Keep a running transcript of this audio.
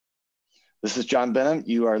This is John Benam.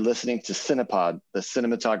 You are listening to Cinepod, the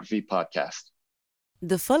cinematography podcast.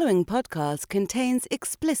 The following podcast contains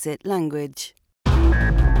explicit language.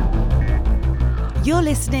 You're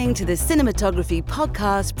listening to the Cinematography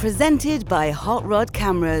Podcast presented by Hot Rod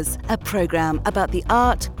Cameras, a program about the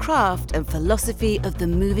art, craft, and philosophy of the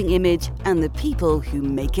moving image and the people who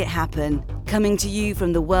make it happen. Coming to you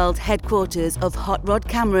from the world headquarters of Hot Rod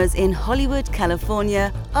Cameras in Hollywood,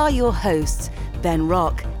 California, are your hosts, Ben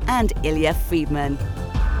Rock and Ilya Friedman.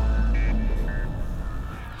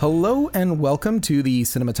 Hello and welcome to the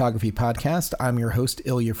Cinematography Podcast. I'm your host,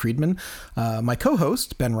 Ilya Friedman. My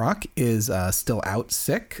co-host, Ben Rock, is still out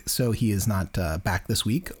sick, so he is not back this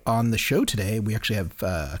week. On the show today, we actually have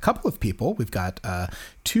a couple of people. We've got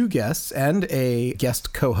two guests and a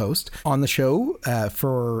guest co-host. On the show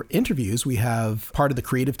for interviews, we have part of the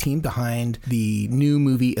creative team behind the new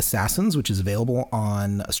movie Assassins, which is available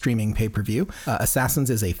on streaming pay-per-view. Assassins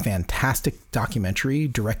is a fantastic documentary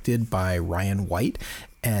directed by Ryan White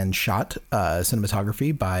and shot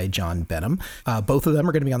cinematography by John Benam. Both of them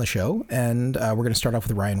are going to be on the show, and we're going to start off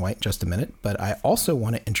with Ryan White in just a minute. But I also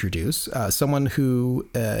want to introduce someone who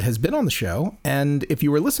has been on the show, and if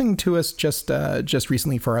you were listening to us just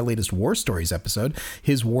recently for our latest War Stories episode,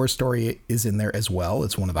 his War Story is in there as well.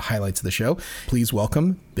 It's one of the highlights of the show. Please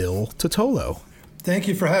welcome Bill Totolo. Thank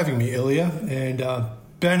you for having me, Ilya. And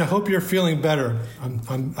Ben, I hope you're feeling better.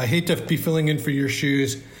 I hate to be filling in for your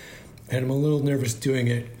shoes, and I'm a little nervous doing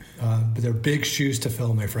it, but they're big shoes to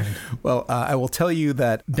fill, my friend. Well, I will tell you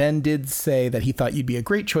that Ben did say that he thought you'd be a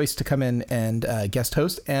great choice to come in and guest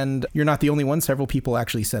host, and you're not the only one. Several people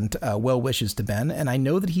actually sent well wishes to Ben, and I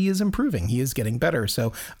know that he is improving. He is getting better,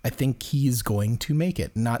 so I think he's going to make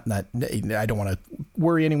it. Not I don't want to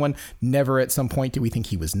worry anyone. Never at some point do we think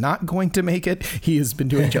he was not going to make it. He has been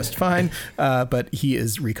doing just fine, but he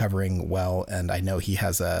is recovering well, and I know he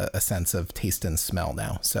has a sense of taste and smell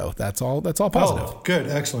now, so that's all positive. Oh, good.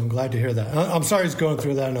 Excellent. I'm glad to hear that. I'm sorry he's going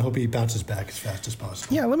through that, and I hope he bounces back as fast as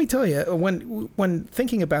possible. Yeah, let me tell you, when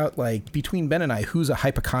thinking about, like, between Ben and I, who's a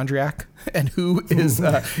hypochondriac and who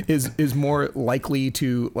is more likely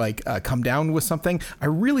to come down with something, I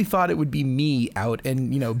really thought it would be me out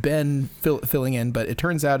and Ben filling in, but it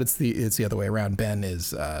turns out it's the other way around. Ben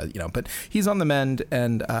is but he's on the mend,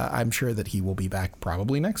 and I'm sure that he will be back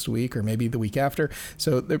probably next week or maybe the week after.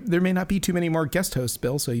 So there may not be too many more guest hosts,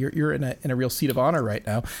 Bill. So you're in a real seat of honor right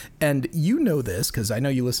now. And you know this because I know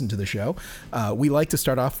you listen to the show. We like to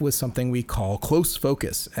start off with something we call Close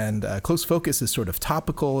Focus. And Close Focus is sort of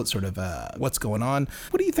topical. It's sort of what's going on.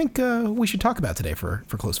 What do you think we should talk about today for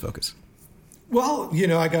Close Focus? Well,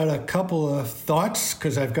 I got a couple of thoughts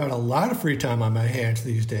because I've got a lot of free time on my hands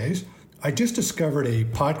these days. I just discovered a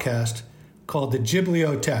podcast called The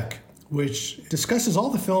Ghibliotheque, which discusses all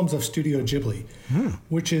the films of Studio Ghibli,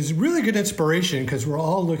 which is really good inspiration because we're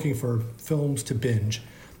all looking for films to binge.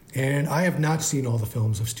 And I have not seen all the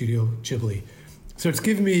films of Studio Ghibli. So it's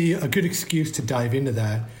given me a good excuse to dive into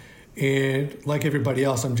that. And like everybody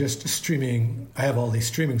else, I'm just streaming. I have all these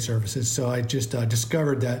streaming services. So I just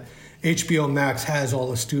discovered that HBO Max has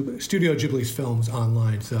all the Studio Ghibli's films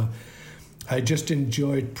online. So I just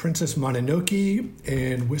enjoyed Princess Mononoke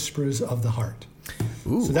and Whispers of the Heart.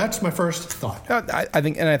 Ooh. So that's my first thought. I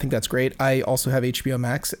think that's great. I also have HBO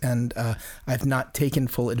Max, and I've not taken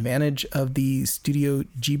full advantage of the Studio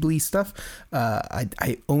Ghibli stuff.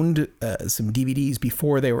 I owned some DVDs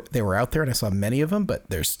before they were out there, and I saw many of them, but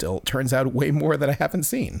there's still, turns out, way more that I haven't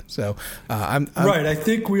seen. So I'm right. I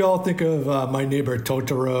think we all think of My Neighbor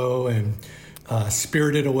Totoro and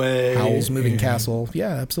Spirited Away, Howl's Moving Castle. Yeah,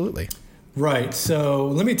 absolutely. Right. So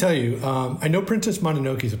let me tell you, I know Princess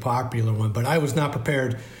Mononoke is a popular one, but I was not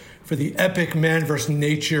prepared for the epic man versus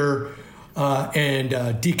nature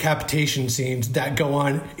and decapitation scenes that go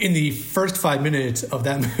on in the first 5 minutes of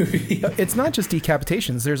that movie. It's not just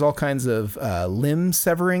decapitations. There's all kinds of limb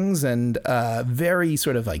severings and very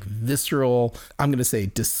sort of like visceral, I'm going to say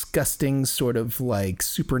disgusting sort of like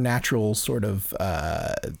supernatural sort of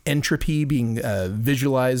entropy being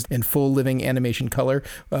visualized in full living animation color.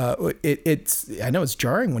 I know it's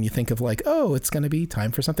jarring when you think of like, oh, it's going to be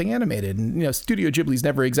time for something animated. And, Studio Ghibli's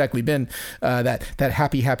never exactly been that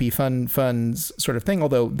happy, fun sort of thing,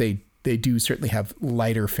 although they do certainly have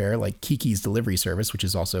lighter fare, like Kiki's Delivery Service, which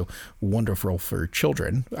is also wonderful for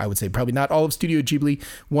children. I would say probably not all of Studio Ghibli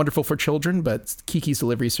wonderful for children, but Kiki's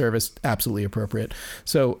Delivery Service absolutely appropriate.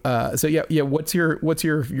 So yeah. What's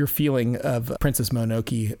your feeling of Princess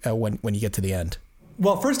Mononoke when you get to the end?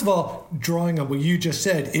 Well, first of all, drawing on what you just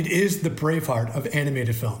said, it is the Braveheart of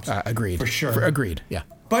animated films. Agreed. For sure. Agreed, yeah.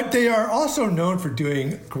 But they are also known for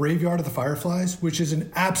doing Graveyard of the Fireflies, which is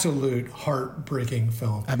an absolute heartbreaking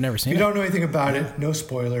film. I've never seen it. If you don't know anything about it, no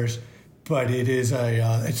spoilers, but it is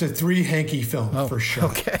it's a three-hanky film for sure.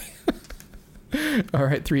 Okay. All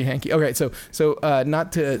right, three hanky. Okay, so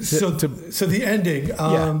not to... So the ending,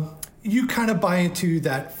 you kind of buy into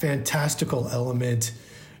that fantastical element,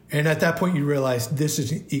 and at that point you realize this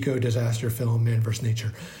is an eco-disaster film, man versus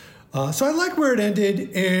nature. So I like where it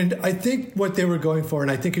ended, and I think what they were going for, and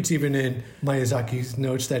I think it's even in Miyazaki's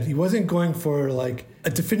notes, that he wasn't going for like a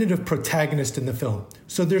definitive protagonist in the film.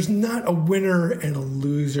 So there's not a winner and a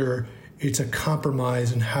loser. It's a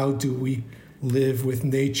compromise, and how do we live with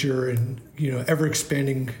nature and, ever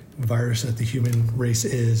expanding virus that the human race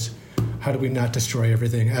is. How do we not destroy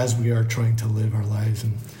everything as we are trying to live our lives?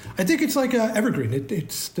 And I think it's like evergreen.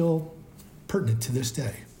 It's still pertinent to this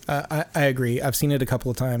day. I agree. I've seen it a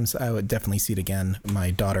couple of times. I would definitely see it again.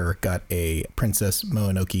 My daughter got a Princess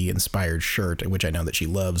Mononoke inspired shirt, which I know that she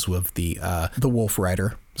loves, with the Wolf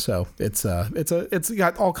Rider. So it's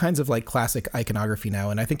got all kinds of like classic iconography now,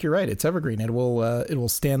 and I think you're right. It's evergreen. It will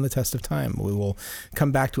stand the test of time. We will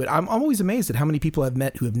come back to it. I'm always amazed at how many people I've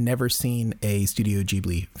met who have never seen a Studio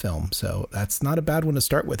Ghibli film. So that's not a bad one to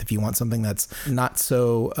start with if you want something that's not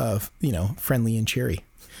so friendly and cheery.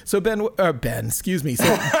 So Ben, excuse me.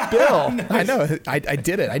 So Bill, nice. I know I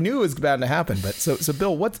did it. I knew it was bound to happen. But so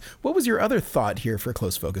Bill, what was your other thought here for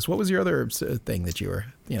Close Focus? What was your other thing that you were,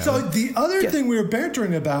 So the other thing we were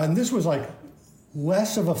bantering about, and this was like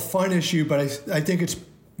less of a fun issue, but I think it's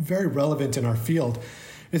very relevant in our field,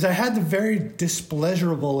 is I had the very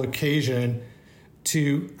displeasurable occasion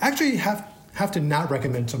to actually have to not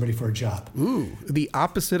recommend somebody for a job. Ooh, the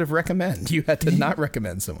opposite of recommend. You had to not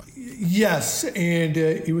recommend someone. Yes, and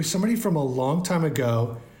it was somebody from a long time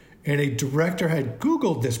ago, and a director had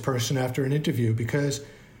Googled this person after an interview because,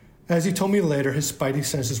 as he told me later, his spidey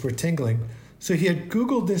senses were tingling. So he had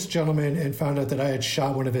Googled this gentleman and found out that I had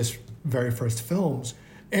shot one of his very first films,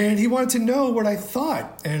 and he wanted to know what I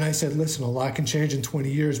thought. And I said, listen, a lot can change in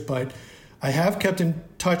 20 years, but I have kept in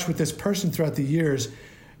touch with this person throughout the years.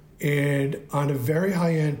 And on a very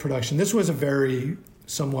high-end production, this was a very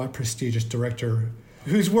somewhat prestigious director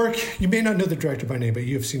whose work, you may not know the director by name, but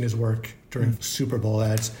you have seen his work during Super Bowl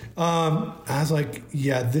ads. I was like,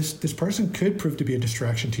 yeah, this person could prove to be a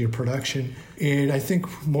distraction to your production. And I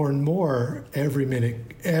think more and more, every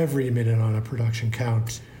minute on a production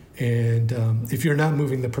counts. And if you're not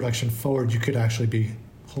moving the production forward, you could actually be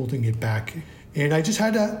holding it back. And I just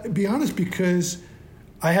had to be honest because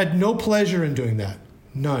I had no pleasure in doing that.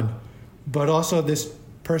 None. But also this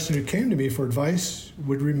person who came to me for advice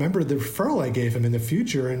would remember the referral I gave him in the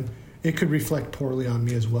future, and it could reflect poorly on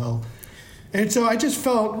me as well. And so I just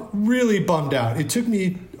felt really bummed out. It took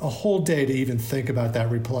me a whole day to even think about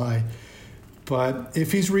that reply. But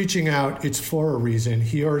if he's reaching out, it's for a reason.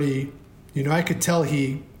 He already, I could tell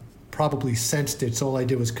he probably sensed it, so all I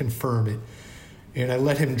did was confirm it. And I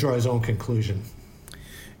let him draw his own conclusion.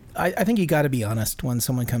 I think you got to be honest when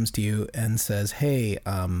someone comes to you and says, hey,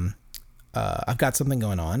 I've got something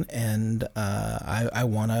going on and I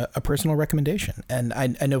want a personal recommendation. And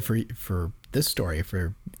I know for this story,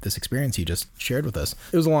 for this experience you just shared with us,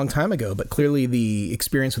 it was a long time ago, but clearly the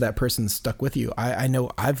experience with that person stuck with you. I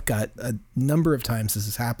know I've got a number of times this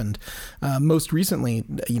has happened. Most recently,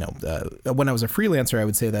 when I was a freelancer, I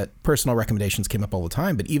would say that personal recommendations came up all the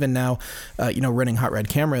time. But even now, running hot rod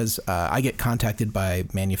cameras, I get contacted by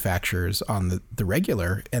manufacturers on the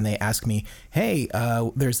regular, and they ask me, hey,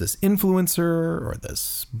 there's this influencer or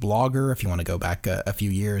this blogger, if you want to go back a few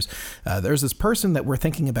years, there's this person that we're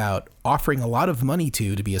thinking about offering a lot of money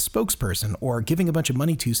to be a spokesperson or giving a bunch of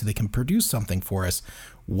money to so they can produce something for us.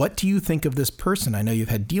 What do you think of this person? I know you've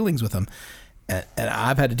had dealings with them. And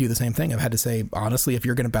I've had to do the same thing. I've had to say, honestly, if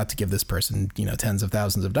you're about to give this person, tens of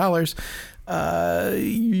thousands of dollars,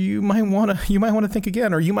 you might want to think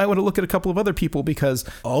again, or you might want to look at a couple of other people, because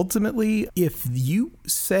ultimately, if you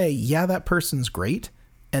say, yeah, that person's great,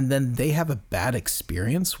 and then they have a bad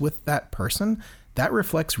experience with that person, that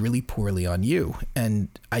reflects really poorly on you. And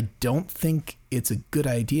I don't think it's a good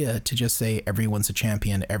idea to just say everyone's a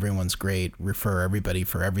champion, everyone's great, refer everybody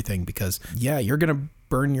for everything, because you're going to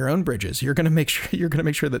burn your own bridges. You're going to make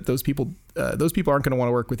sure that those people aren't going to want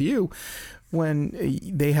to work with you when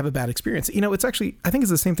they have a bad experience. It's actually, I think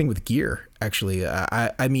it's the same thing with gear. Actually,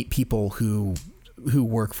 I meet people who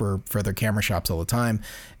work for their camera shops all the time.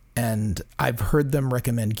 And I've heard them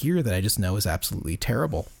recommend gear that I just know is absolutely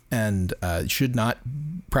terrible and should not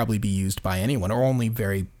probably be used by anyone, or only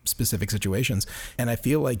very specific situations. And I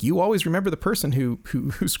feel like you always remember the person who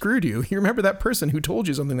screwed you. You remember that person who told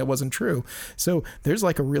you something that wasn't true. So there's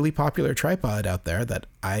like a really popular tripod out there that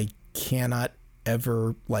I cannot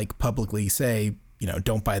ever like publicly say,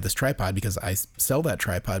 don't buy this tripod because I sell that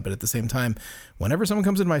tripod. But at the same time, whenever someone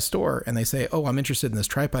comes into my store and they say, oh, I'm interested in this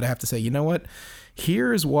tripod, I have to say, you know what?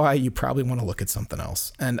 Here's why you probably want to look at something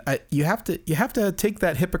else. And you have to take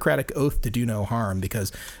that Hippocratic oath to do no harm,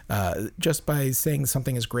 because just by saying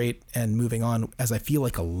something is great and moving on, as I feel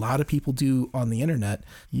like a lot of people do on the internet,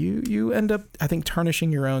 you end up, I think,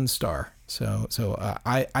 tarnishing your own star. So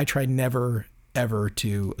I try never ever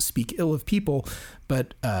to speak ill of people,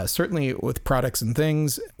 but certainly with products and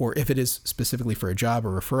things, or if it is specifically for a job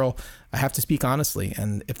or referral, I have to speak honestly.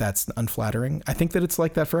 And if that's unflattering, I think that it's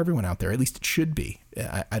like that for everyone out there. At least it should be.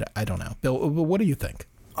 I don't know. Bill, what do you think?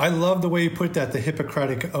 I love the way you put that, the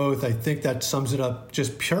Hippocratic Oath. I think that sums it up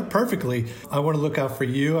just perfectly. I want to look out for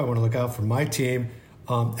you. I want to look out for my team.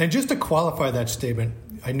 And just to qualify that statement,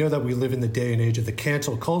 I know that we live in the day and age of the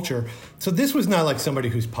cancel culture. So this was not like somebody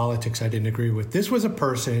whose politics I didn't agree with. This was a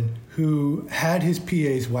person who had his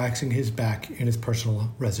PAs waxing his back in his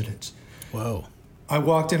personal residence. Whoa. I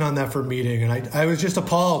walked in on that for a meeting, and I was just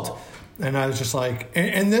appalled. And I was just like,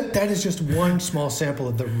 and that is just one small sample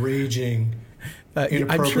of the raging,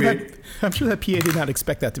 inappropriate. I'm sure that PA did not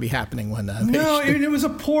expect that to be happening when no, it was a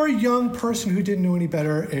poor young person who didn't know any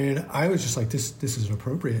better. And I was just like, this is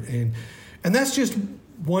inappropriate. And that's just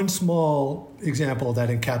one small example that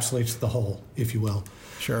encapsulates the whole, if you will.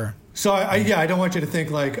 Sure. So I don't want you to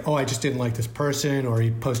think like, oh, I just didn't like this person, or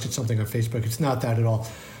he posted something on Facebook. It's not that at all.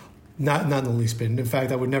 Not in the least bit. And in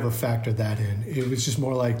fact, I would never factor that in. It was just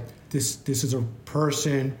more like this is a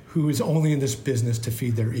person who is only in this business to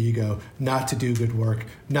feed their ego, not to do good work,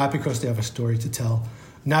 not because they have a story to tell,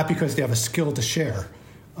 not because they have a skill to share.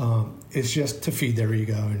 It's just to feed their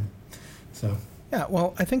ego. And so... Yeah,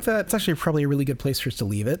 well, I think that's actually probably a really good place for us to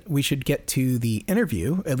leave it. We should get to the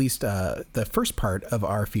interview, at least the first part of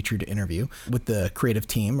our featured interview with the creative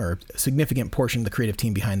team, or a significant portion of the creative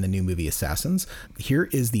team behind the new movie Assassins. Here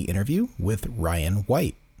is the interview with Ryan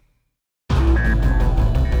White.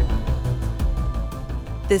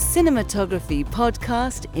 The Cinematography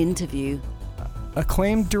Podcast Interview.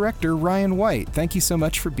 Acclaimed director Ryan White, thank you so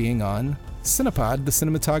much for being on Cinepod, the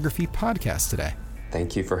Cinematography Podcast today.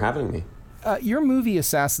 Thank you for having me. Your movie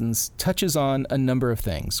Assassins touches on a number of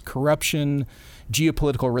things: corruption,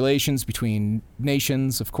 geopolitical relations between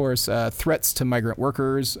nations, of course, threats to migrant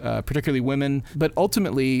workers, particularly women. But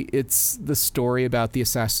ultimately, it's the story about the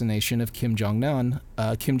assassination of Kim Jong-un,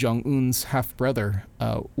 Kim Jong-un's half-brother.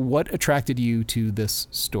 What attracted you to this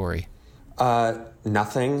story?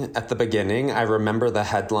 Nothing at the beginning. I remember the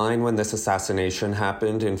headline when this assassination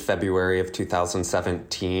happened in February of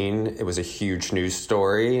 2017. It was a huge news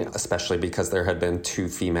story, especially because there had been 2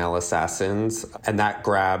 female assassins, and that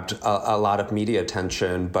grabbed a lot of media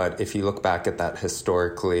attention. But if you look back at that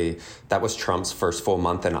historically, that was Trump's first full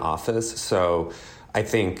month in office. So I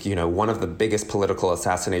think, one of the biggest political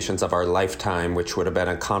assassinations of our lifetime, which would have been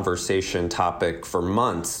a conversation topic for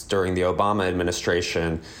months during the Obama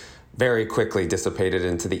administration, very quickly dissipated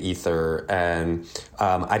into the ether, and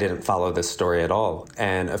I didn't follow this story at all.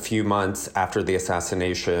 And a few months after the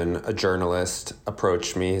assassination, a journalist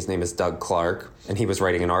approached me. His name is Doug Clark, and he was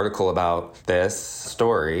writing an article about this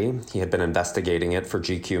story. He had been investigating it for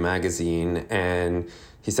GQ magazine, and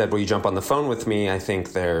he said, will you jump on the phone with me? I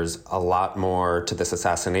think there's a lot more to this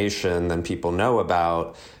assassination than people know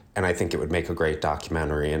about, and I think it would make a great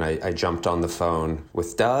documentary. And I jumped on the phone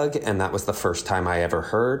with Doug, and that was the first time I ever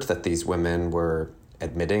heard that these women were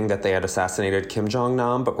admitting that they had assassinated Kim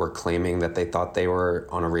Jong-nam, but were claiming that they thought they were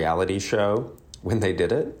on a reality show when they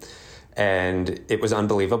did it. And it was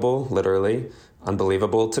unbelievable, literally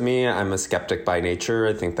unbelievable to me. I'm a skeptic by nature.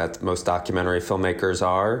 I think that most documentary filmmakers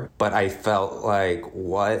are. But I felt like,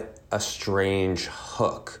 what a strange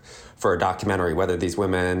hook for a documentary, whether these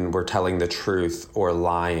women were telling the truth or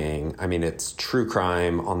lying. I mean, it's true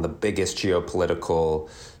crime on the biggest geopolitical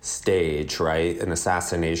stage, right? An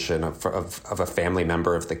assassination of a family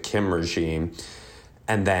member of the Kim regime.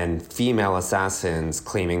 And then female assassins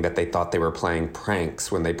claiming that they thought they were playing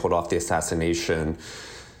pranks when they pulled off the assassination.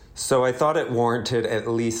 So I thought it warranted at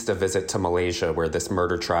least a visit to Malaysia, where this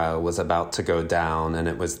murder trial was about to go down. And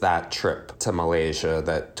it was that trip to Malaysia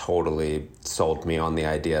that totally sold me on the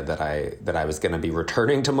idea that I was going to be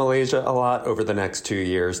returning to Malaysia a lot over the next 2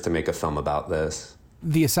 years to make a film about this.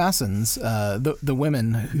 the assassins, the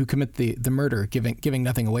women who commit the murder, giving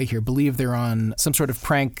nothing away here, believe they're on some sort of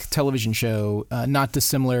prank television show, not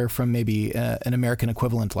dissimilar from maybe an American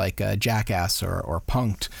equivalent like Jackass or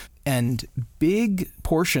Punk'd. And big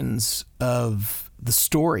portions of the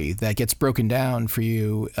story that gets broken down for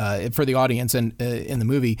you, for the audience and in the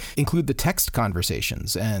movie, include the text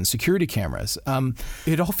conversations and security cameras.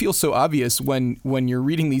 It all feels so obvious when you're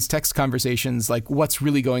reading these text conversations, like what's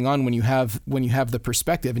really going on when you have the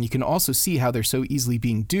perspective, and you can also see how they're so easily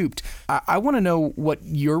being duped. I want to know what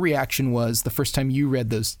your reaction was the first time you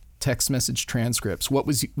read those text message transcripts. What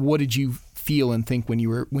did you feel and think when you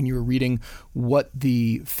were reading what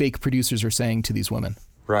the fake producers are saying to these women?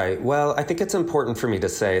 Right. Well, I think it's important for me to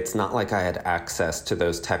say it's not like I had access to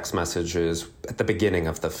those text messages at the beginning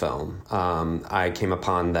of the film. I came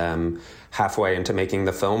upon them halfway into making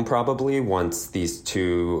the film, probably, once these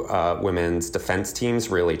two women's defense teams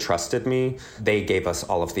really trusted me. They gave us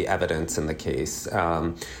all of the evidence in the case.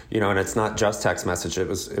 And it's not just text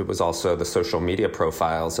messages. It was also the social media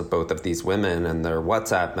profiles of both of these women and their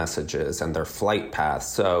WhatsApp messages and their flight paths.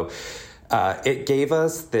 So it gave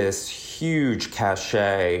us this huge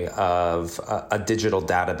cachet of a digital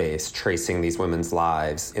database tracing these women's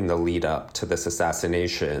lives in the lead up to this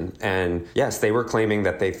assassination. And yes, they were claiming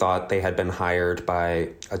that they thought they had been hired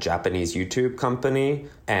by a Japanese YouTube company,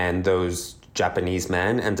 and those Japanese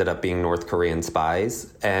men ended up being North Korean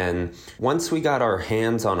spies. And once we got our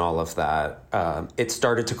hands on all of that, it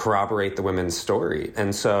started to corroborate the women's story.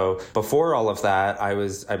 And so before all of that, I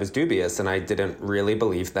was dubious, and I didn't really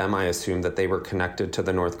believe them. I assumed that they were connected to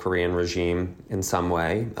the North Korean regime in some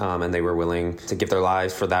way, and they were willing to give their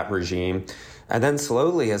lives for that regime. And then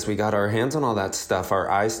slowly, as we got our hands on all that stuff, our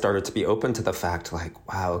eyes started to be open to the fact, like,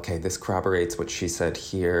 wow, okay, this corroborates what she said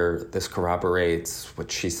here. This corroborates what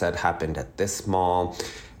she said happened at this mall.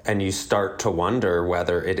 And you start to wonder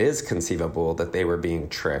whether it is conceivable that they were being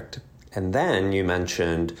tricked. And then you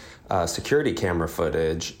mentioned security camera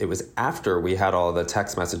footage. It was after we had all the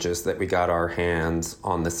text messages that we got our hands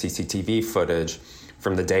on the CCTV footage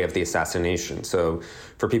from the day of the assassination. So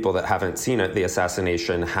for people that haven't seen it, the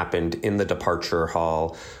assassination happened in the departure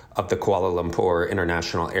hall of the Kuala Lumpur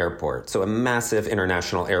International Airport. So a massive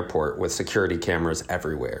international airport with security cameras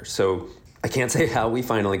everywhere. So I can't say how we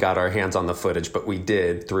finally got our hands on the footage, but we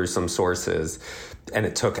did through some sources. And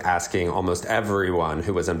it took asking almost everyone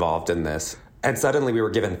who was involved in this. And suddenly we were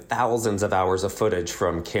given thousands of hours of footage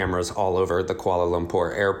from cameras all over the Kuala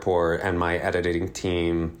Lumpur airport, and my editing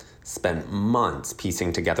team spent months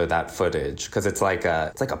piecing together that footage, because it's like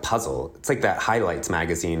a puzzle. It's like that highlights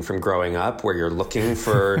magazine from growing up, where you're looking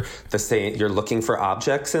for you're looking for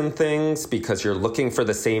objects and things because you're looking for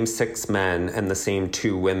the same 6 men and the same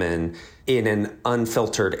 2 women in an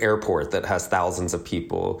unfiltered airport that has thousands of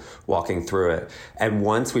people walking through it. And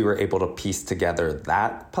once we were able to piece together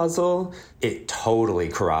that puzzle, it totally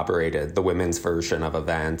corroborated the women's version of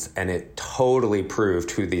events, and it totally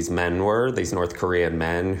proved who these men were, these North Korean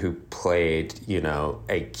men who played,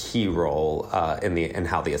 a key role in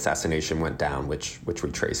how the assassination went down, which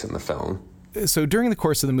we trace in the film. So during the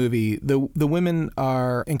course of the movie, the women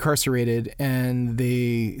are incarcerated and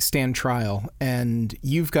they stand trial, and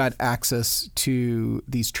you've got access to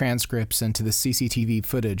these transcripts and to the CCTV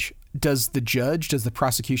footage. Does the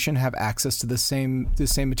prosecution have access to the same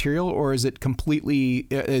material, or is it completely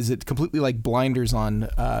like blinders on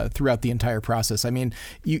throughout the entire process? I mean,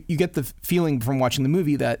 you get the feeling from watching the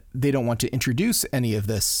movie that they don't want to introduce any of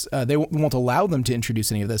this. They won't allow them to introduce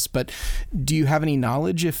any of this. But do you have any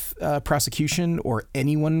knowledge if prosecution or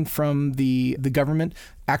anyone from the government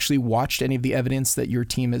actually watched any of the evidence that your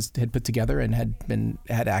team had put together and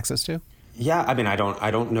had access to? Yeah, I mean, I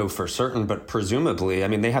don't know for certain, but presumably, I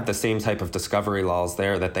mean, they have the same type of discovery laws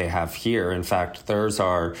there that they have here. In fact, theirs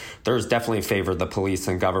definitely favor the police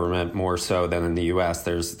and government more so than in the U.S.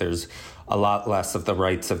 There's a lot less of the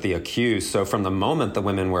rights of the accused. So from the moment the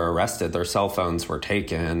women were arrested, their cell phones were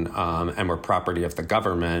taken and were property of the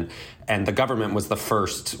government. And the government was the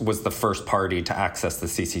first party to access the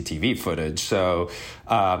CCTV footage. So,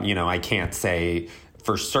 I can't say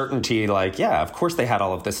for certainty, of course they had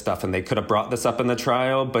all of this stuff and they could have brought this up in the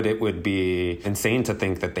trial, but it would be insane to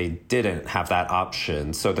think that they didn't have that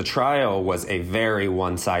option. So the trial was a very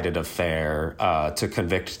one-sided affair to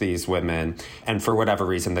convict these women. And for whatever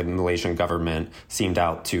reason, the Malaysian government seemed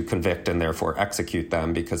out to convict and therefore execute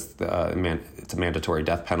them because it's a mandatory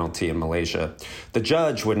death penalty in Malaysia. The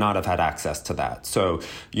judge would not have had access to that. So,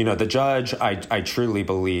 the judge, I truly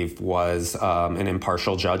believe, was an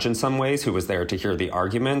impartial judge in some ways who was there to hear the great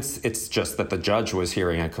arguments. It's just that the judge was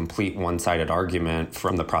hearing a complete one-sided argument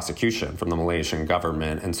from the prosecution, from the Malaysian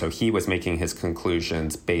government. And so he was making his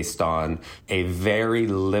conclusions based on a very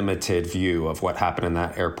limited view of what happened in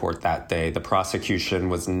that airport that day. The prosecution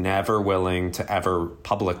was never willing to ever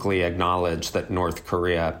publicly acknowledge that North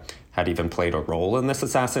Korea had even played a role in this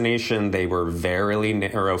assassination. They were very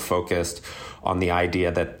narrow focused on the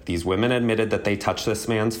idea that these women admitted that they touched this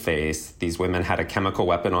man's face. These women had a chemical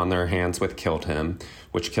weapon on their hands which killed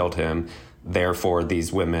him. Therefore,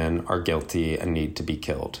 these women are guilty and need to be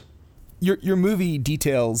killed. Your movie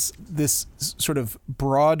details this sort of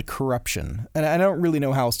broad corruption, and I don't really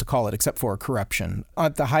know how else to call it except for corruption,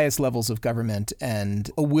 at the highest levels of government,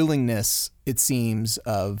 and a willingness, it seems,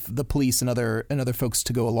 of the police and other folks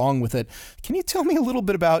to go along with it. Can you tell me a little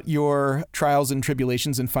bit about your trials and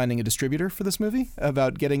tribulations in finding a distributor for this movie,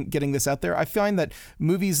 about getting this out there? I find that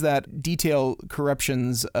movies that detail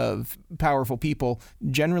corruptions of powerful people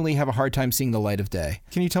generally have a hard time seeing the light of day.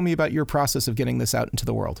 Can you tell me about your process of getting this out into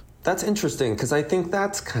the world? That's interesting, because I think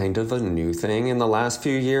that's kind of a new thing in the last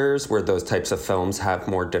few years where those types of films have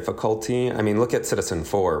more difficulty. I mean, look at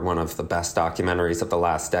Citizen4, one of the best documentaries of the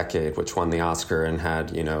last decade, which won the Oscar and had,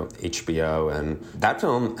 HBO. And that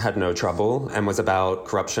film had no trouble and was about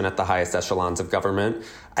corruption at the highest echelons of government.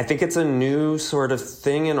 I think it's a new sort of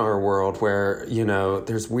thing in our world where,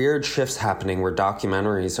 there's weird shifts happening where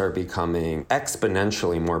documentaries are becoming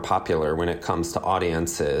exponentially more popular when it comes to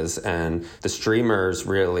audiences. And the streamers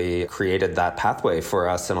really created that pathway for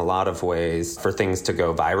us in a lot of ways, for things to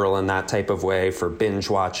go viral in that type of way, for binge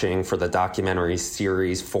watching, for the documentary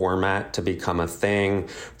series format to become a thing,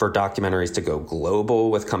 for documentaries to go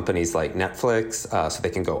global with companies like Netflix, so they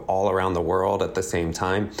can go all around the world at the same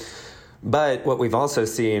time. But what we've also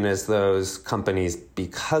seen is those companies,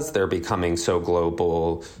 because they're becoming so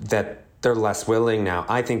global, that they're less willing now,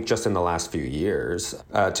 I think just in the last few years,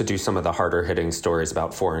 to do some of the harder hitting stories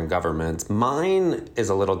about foreign governments. Mine is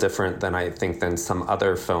a little different than some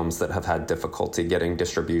other films that have had difficulty getting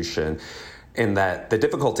distribution, in that the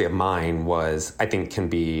difficulty of mine was, I think, can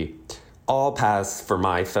be all paths for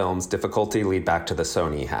my film's difficulty lead back to the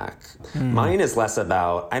Sony hack. Mine is less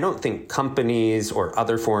about, I don't think companies or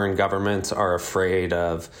other foreign governments are afraid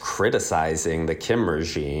of criticizing the Kim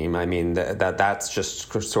regime. I mean, that's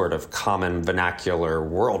just sort of common vernacular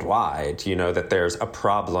worldwide, that there's a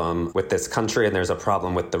problem with this country and there's a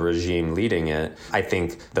problem with the regime leading it. I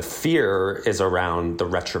think the fear is around the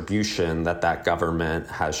retribution that government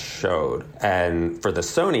has showed. And for the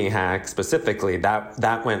Sony hack specifically,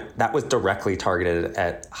 that was directly targeted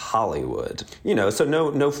at Hollywood. So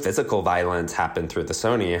no physical violence happened through the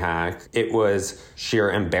Sony hack. It was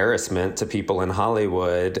sheer embarrassment to people in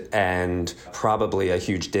Hollywood and probably a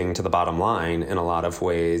huge ding to the bottom line in a lot of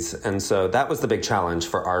ways. And so that was the big challenge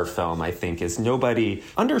for our film, I think, is nobody,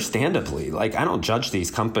 understandably, I don't judge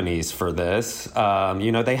these companies for this.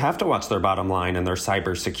 They have to watch their bottom line and their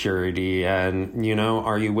cybersecurity. And,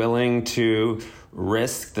 are you willing to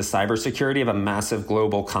risk the cybersecurity of a massive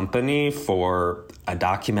global company for a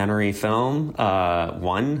documentary film,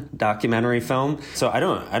 one documentary film? So I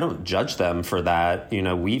don't judge them for that.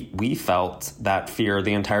 We felt that fear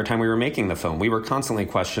the entire time we were making the film. We were constantly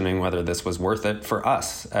questioning whether this was worth it for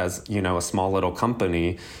us as, a small little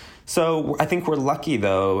company. So I think we're lucky,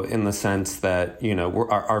 though, in the sense that,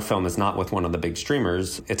 our film is not with one of the big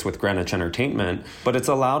streamers. It's with Greenwich Entertainment. But it's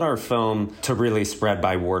allowed our film to really spread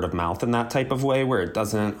by word of mouth in that type of way where it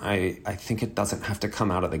doesn't, I think it doesn't have to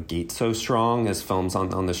come out of the gate so strong as films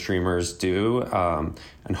on the streamers do,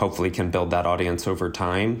 and hopefully can build that audience over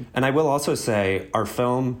time. And I will also say our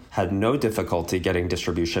film had no difficulty getting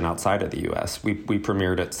distribution outside of the U.S. We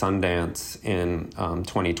premiered at Sundance in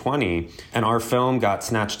 2020, and our film got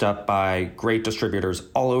snatched up by great distributors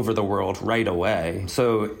all over the world right away.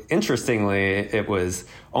 So interestingly, it was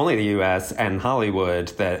only the U.S. and Hollywood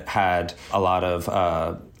that had a lot of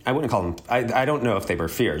I wouldn't call them, I don't know if they were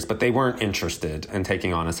fears, but they weren't interested in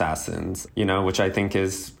taking on assassins, which I think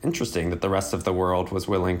is interesting that the rest of the world was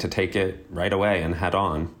willing to take it right away and head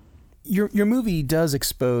on. Your movie does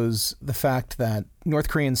expose the fact that North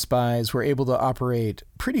Korean spies were able to operate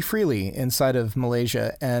pretty freely inside of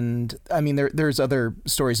Malaysia. And I mean, there's other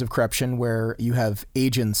stories of corruption where you have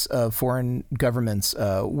agents of foreign governments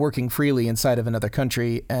working freely inside of another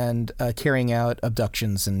country and carrying out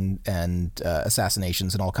abductions and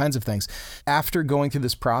assassinations and all kinds of things. After going through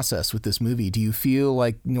this process with this movie, do you feel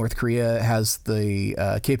like North Korea has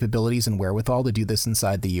the capabilities and wherewithal to do this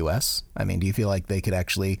inside the U.S.? I mean, do you feel like they could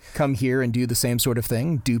actually come here and do the same sort of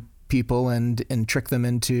thing, dupe people and trick them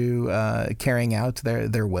into carrying out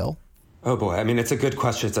their will? Oh boy, I mean, it's a good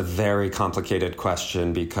question. It's a very complicated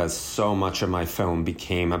question because so much of my film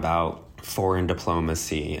became about foreign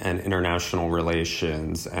diplomacy and international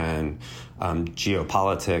relations and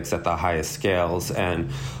geopolitics at the highest scales.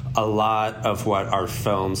 And a lot of what our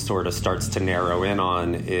film sort of starts to narrow in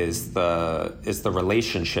on is the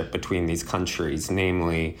relationship between these countries,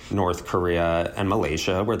 namely North Korea and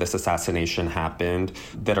Malaysia, where this assassination happened,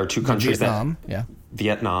 that are two countries Vietnam,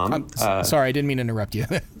 Vietnam. Sorry, I didn't mean to interrupt you.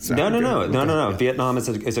 No. Yeah. Vietnam is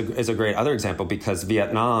a great other example because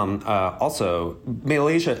Vietnam also,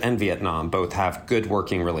 Malaysia and Vietnam both have good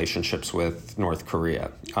working relationships with North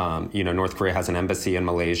Korea. North Korea has an embassy in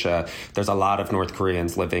Malaysia. There's a lot of North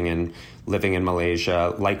Koreans living in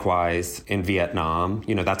Malaysia. Likewise, in Vietnam,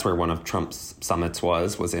 that's where one of Trump's summits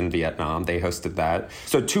was in Vietnam. They hosted that.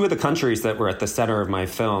 So two of the countries that were at the center of my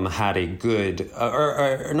film had a good,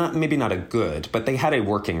 or not, maybe not a good, but they had a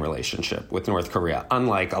working relationship with North Korea,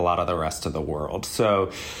 unlike a lot of the rest of the world.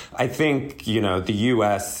 So I think, the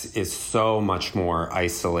U.S. is so much more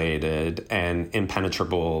isolated and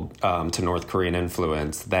impenetrable to North Korean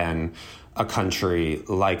influence than a country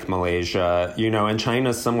like Malaysia, and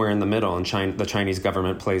China's somewhere in the middle. And the Chinese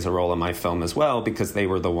government plays a role in my film as well because they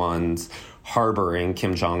were the ones harboring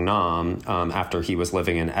Kim Jong-nam after he was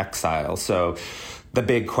living in exile. So the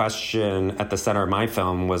big question at the center of my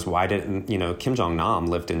film was why didn't, Kim Jong-nam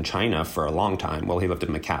lived in China for a long time. Well, he lived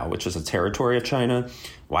in Macau, which is a territory of China.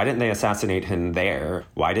 Why didn't they assassinate him there?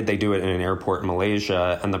 Why did they do it in an airport in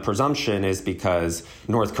Malaysia? And the presumption is because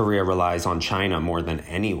North Korea relies on China more than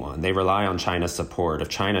anyone. They rely on China's support. If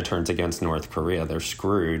China turns against North Korea, they're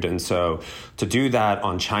screwed. And so to do that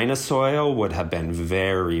on China's soil would have been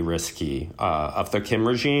very risky of the Kim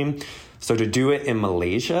regime. So to do it in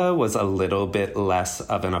Malaysia was a little bit less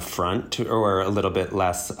of an affront or a little bit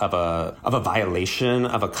less of a violation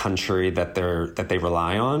of a country that they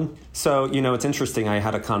rely on. So, it's interesting. I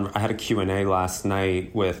had a Q&A last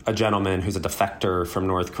night with a gentleman who's a defector from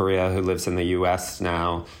North Korea who lives in the U.S.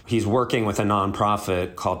 now. He's working with a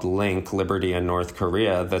nonprofit called Link, Liberty in North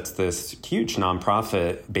Korea. That's this huge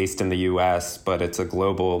nonprofit based in the U.S., but it's a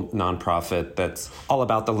global nonprofit that's all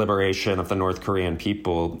about the liberation of the North Korean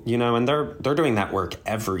people, and they're doing that work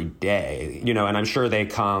every day, and I'm sure they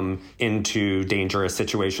come into dangerous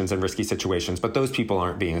situations and risky situations, but those people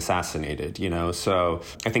aren't being assassinated, So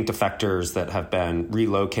I think defectors that have been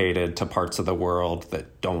relocated to parts of the world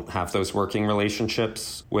that don't have those working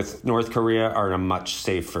relationships with North Korea are in a much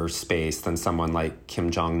safer space than someone like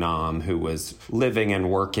Kim Jong-nam, who was living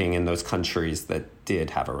and working in those countries that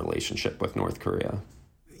did have a relationship with North Korea.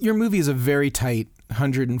 Your movie is a very tight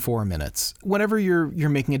 104 minutes. Whenever you're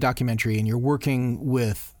making a documentary and you're working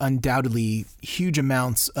with undoubtedly huge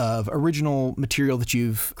amounts of original material that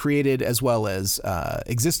you've created, as well as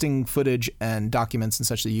existing footage and documents and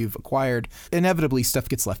such that you've acquired, inevitably stuff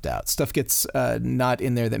gets left out. Stuff gets not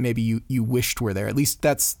in there that maybe you wished were there. At least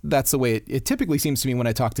that's the way it typically seems to me when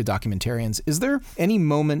I talk to documentarians. Is there any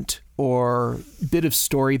moment or bit of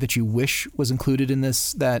story that you wish was included in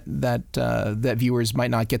this that viewers might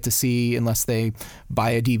not get to see unless they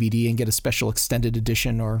buy a DVD and get a special extended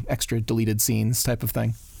edition or extra deleted scenes type of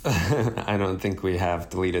thing? I don't think we have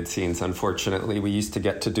deleted scenes, unfortunately. We used to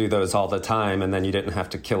get to do those all the time, and then you didn't have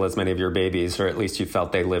to kill as many of your babies, or at least you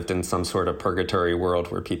felt they lived in some sort of purgatory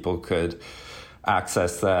world where people could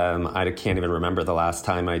access them. I can't even remember the last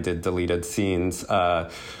time I did deleted scenes.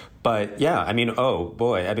 But yeah,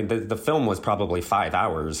 the film was probably 5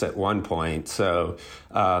 hours at one point. So,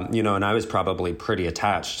 and I was probably pretty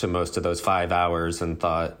attached to most of those 5 hours and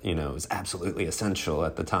thought, it was absolutely essential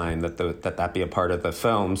at the time that be a part of the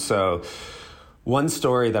film. So one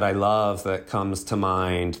story that I love that comes to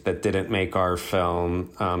mind that didn't make our film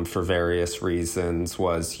for various reasons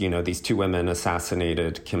was, these two women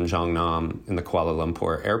assassinated Kim Jong-nam in the Kuala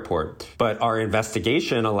Lumpur airport. But our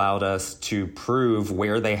investigation allowed us to prove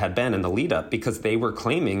where they had been in the lead up, because they were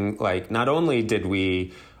claiming, not only did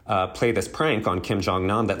we play this prank on Kim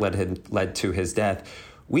Jong-nam that led to his death,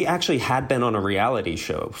 we actually had been on a reality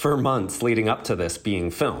show for months leading up to this being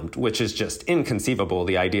filmed, which is just inconceivable,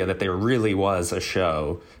 the idea that there really was a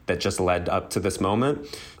show that just led up to this moment.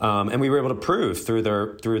 And we were able to prove through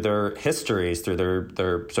their histories, through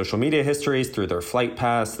their social media histories, through their flight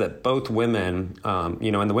paths, that both women,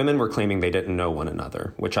 and the women were claiming they didn't know one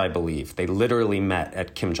another, which I believe. They literally met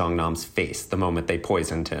at Kim Jong-nam's face the moment they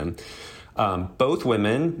poisoned him. Both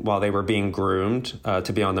women, while they were being groomed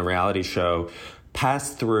to be on the reality show,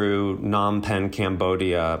 passed through Phnom Penh,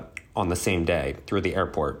 Cambodia on the same day through the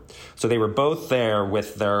airport. So they were both there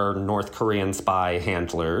with their North Korean spy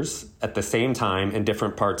handlers at the same time in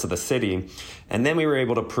different parts of the city. And then we were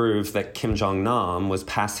able to prove that Kim Jong-nam was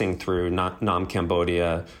passing through Nam,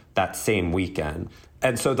 Cambodia that same weekend.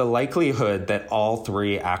 And so the likelihood that all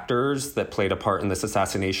three actors that played a part in this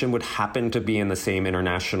assassination would happen to be in the same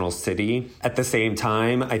international city at the same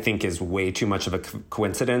time, I think is way too much of a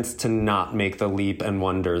coincidence to not make the leap and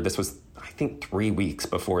wonder. This was, I think, 3 weeks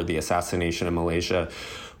before the assassination in Malaysia,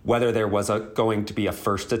 whether there was going to be a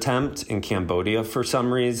first attempt in Cambodia for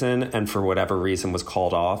some reason, and for whatever reason was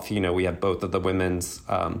called off. You know, we had both of the women's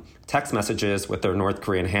text messages with their North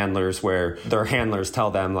Korean handlers where their handlers tell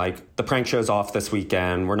them, like, the prank show's off this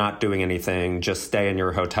weekend, we're not doing anything, just stay in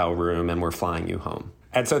your hotel room and we're flying you home.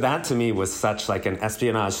 And so that to me was such like an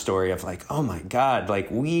espionage story of like, oh my God,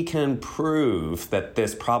 like we can prove that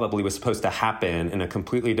this probably was supposed to happen in a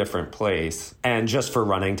completely different place. And just for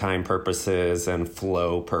running time purposes and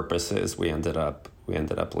flow purposes, we ended up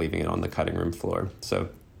leaving it on the cutting room floor. So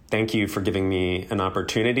thank you for giving me an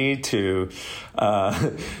opportunity to,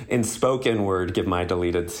 in spoken word, give my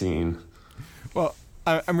deleted scene. Well,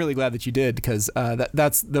 I'm really glad that you did, because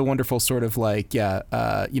that's the wonderful sort of like,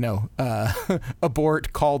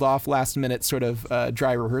 abort, called off, last minute sort of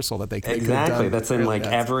dry rehearsal that they could exactly. have done. That's in like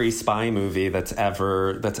every spy movie that's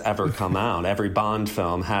ever come out. Every Bond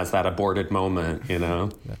film has that aborted moment, you know.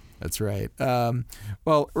 Yeah. That's right.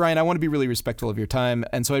 Well, Ryan, I want to be really respectful of your time.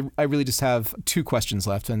 And so I really just have 2 questions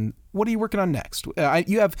left. And what are you working on next?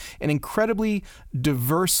 You have an incredibly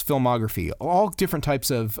diverse filmography, all different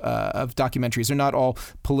types of documentaries. They're not all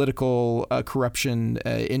political corruption,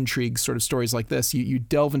 intrigue sort of stories like this. You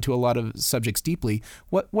delve into a lot of subjects deeply.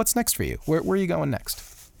 What's next for you? Where are you going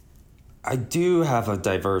next? I do have a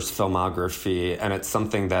diverse filmography, and it's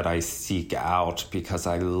something that I seek out because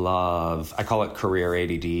I call it career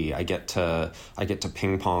ADD. I get to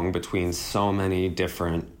ping pong between so many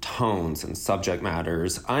different tones and subject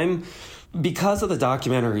matters. Because of the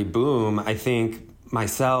documentary boom, I think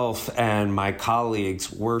myself and my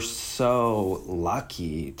colleagues were so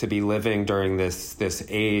lucky to be living during this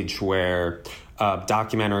age where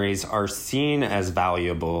documentaries are seen as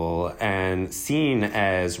valuable and seen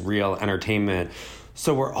as real entertainment.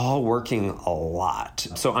 So we're all working a lot.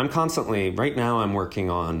 So right now I'm working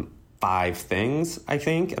on 5 things, I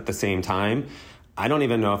think, at the same time. I don't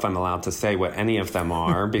even know if I'm allowed to say what any of them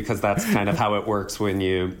are because that's kind of how it works when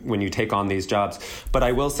you take on these jobs. But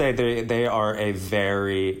I will say they are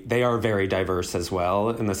very diverse as well,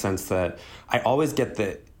 in the sense that I always get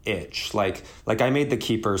the itch. Like I made The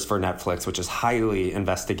Keepers for Netflix, which is highly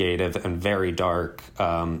investigative and very dark,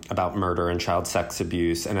 about murder and child sex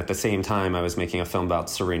abuse. And at the same time, I was making a film about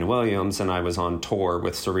Serena Williams, and I was on tour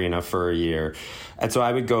with Serena for a year. And so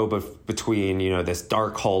I would go between, this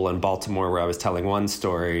dark hole in Baltimore where I was telling one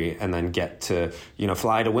story, and then get to,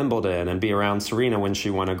 fly to Wimbledon and be around Serena when she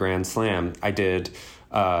won a Grand Slam. I did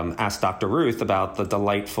Ask Dr. Ruth about the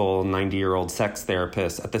delightful 90-year-old sex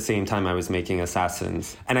therapist at the same time I was making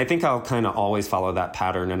Assassins. And I think I'll kind of always follow that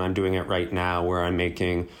pattern, and I'm doing it right now, where I'm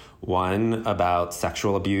making one about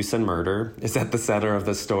sexual abuse and murder is at the center of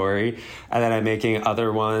the story. And then I'm making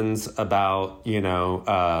other ones about,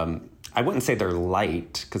 I wouldn't say they're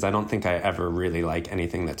light, because I don't think I ever really like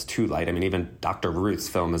anything that's too light. I mean, even Dr. Ruth's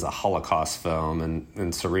film is a Holocaust film,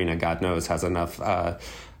 and Serena, God knows, has enough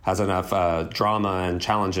drama and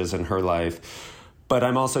challenges in her life. But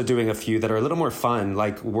I'm also doing a few that are a little more fun,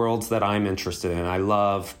 like worlds that I'm interested in. I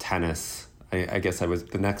love tennis. I guess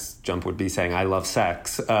the next jump would be saying I love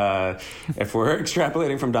sex, if we're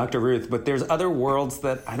extrapolating from Dr. Ruth. But there's other worlds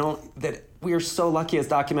that we are so lucky as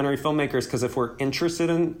documentary filmmakers, because if we're interested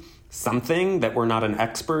in something that we're not an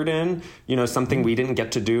expert in, something we didn't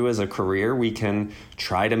get to do as a career, we can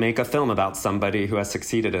try to make a film about somebody who has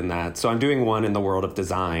succeeded in that. So I'm doing one in the world of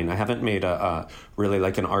design. I haven't made a really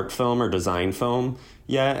like an art film or design film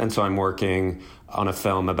yet. And so I'm working on a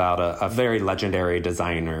film about a very legendary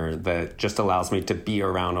designer that just allows me to be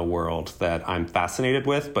around a world that I'm fascinated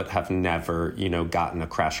with, but have never, gotten a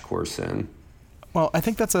crash course in. Well, I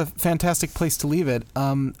think that's a fantastic place to leave it.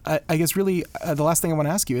 I guess really the last thing I want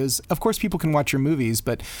to ask you is, of course, people can watch your movies,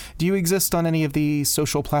 but do you exist on any of the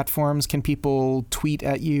social platforms? Can people tweet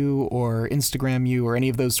at you or Instagram you or any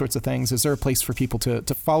of those sorts of things? Is there a place for people to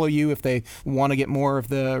follow you if they want to get more of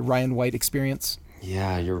the Ryan White experience?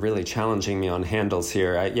 Yeah, you're really challenging me on handles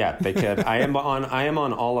here. They could. I am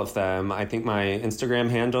on all of them. I think my Instagram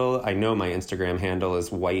handle is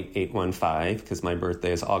White815, because my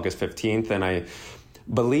birthday is August 15th, and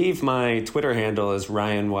believe my Twitter handle is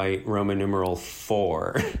Ryan White Roman numeral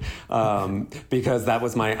 4, because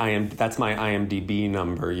that's my IMDb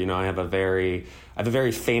number. You know, I have a very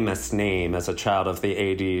famous name as a child of the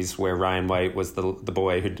 80s, where Ryan White was the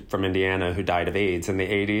boy from Indiana who died of AIDS in the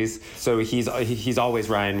 80s. So he's always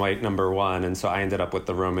Ryan White number 1, and so I ended up with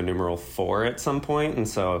the Roman numeral 4 at some point, and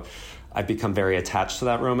so I've become very attached to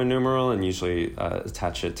that Roman numeral and usually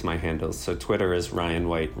attach it to my handles. So Twitter is Ryan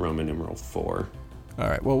White Roman numeral 4. All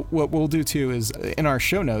right. Well, what we'll do too is in our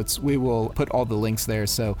show notes, we will put all the links there.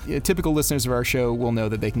 So typical listeners of our show will know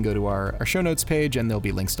that they can go to our show notes page and there'll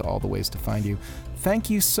be links to all the ways to find you. Thank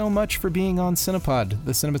you so much for being on Cinepod,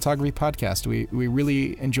 the cinematography podcast. We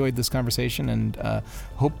really enjoyed this conversation and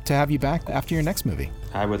hope to have you back after your next movie.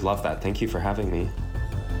 I would love that. Thank you for having me.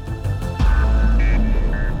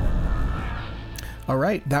 All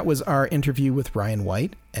right, that was our interview with Ryan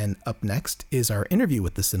White, and up next is our interview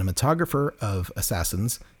with the cinematographer of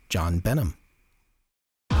Assassins, John Benam.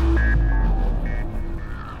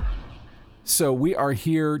 So we are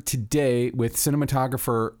here today with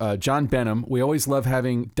cinematographer John Benam. We always love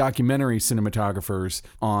having documentary cinematographers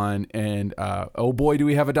on, and oh boy, do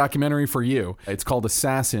we have a documentary for you. It's called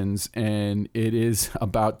Assassins, and it is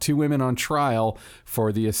about 2 women on trial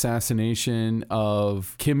for the assassination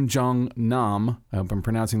of Kim Jong-nam, I hope I'm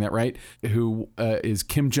pronouncing that right, who is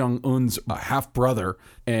Kim Jong-un's half-brother,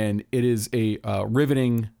 and it is a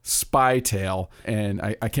riveting spy tale, and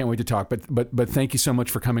I can't wait to talk. But thank you so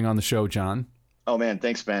much for coming on the show, John. Oh man,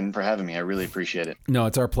 thanks Ben for having me. I really appreciate it. No,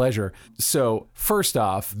 it's our pleasure. So first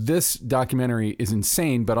off, this documentary is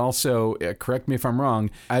insane, but also, correct me if I'm wrong,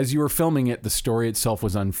 as you were filming it, the story itself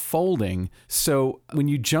was unfolding. So when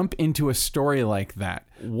you jump into a story like that,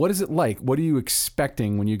 what is it like? What are you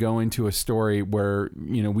expecting when you go into a story where,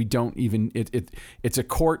 you know, we don't even, it's a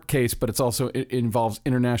court case, but it involves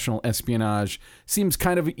international espionage, seems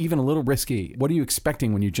kind of even a little risky. What are you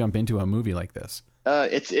expecting when you jump into a movie like this?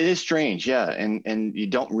 It is strange, yeah, and you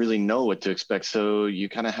don't really know what to expect, so you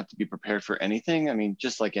kind of have to be prepared for anything. I mean,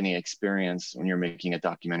 just like any experience, when you're making a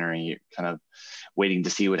documentary, you're kind of waiting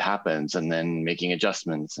to see what happens, and then making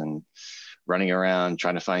adjustments and running around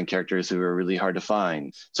trying to find characters who are really hard to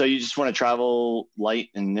find. So you just want to travel light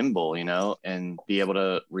and nimble, you know, and be able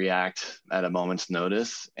to react at a moment's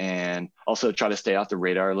notice, and also try to stay off the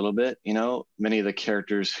radar a little bit. You know, many of the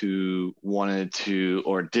characters who wanted to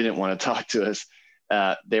or didn't want to talk to us,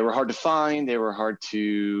 they were hard to find. They were hard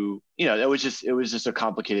to, you know, it was just a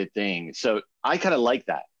complicated thing. So I kind of like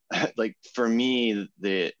that. Like for me,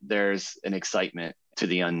 there's an excitement to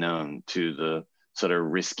the unknown, to the sort of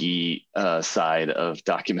risky side of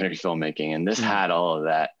documentary filmmaking. And this had all of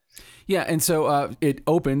that. Yeah, and so it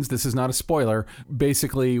opens, this is not a spoiler,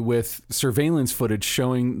 basically with surveillance footage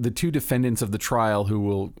showing the 2 defendants of the trial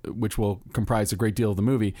which will comprise a great deal of the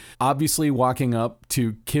movie, obviously walking up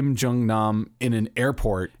to Kim Jong-nam in an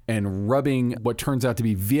airport and rubbing what turns out to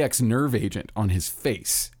be VX nerve agent on his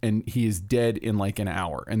face, and he is dead in like an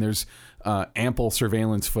hour. And there's ample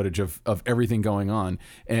surveillance footage of everything going on.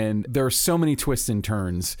 And there are so many twists and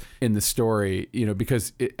turns in the story, you know,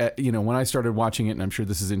 because, when I started watching it, and I'm sure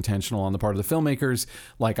this is intentional on the part of the filmmakers,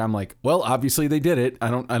 I'm like, well, obviously they did it.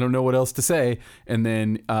 I don't know what else to say. And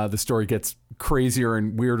then the story gets crazier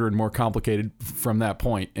and weirder and more complicated from that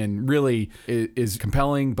point. And really it is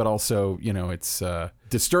compelling, but also, you know, it's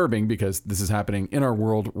disturbing because this is happening in our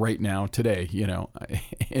world right now today, you know,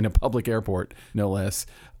 in a public airport, no less.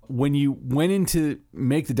 When you went in to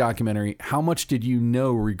make the documentary, how much did you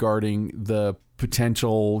know regarding the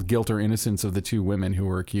potential guilt or innocence of the 2 women who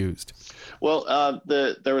were accused? Well,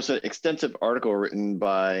 there was an extensive article written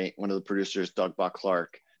by one of the producers, Doug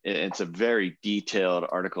Clark. It's a very detailed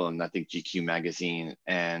article in, I think, GQ magazine.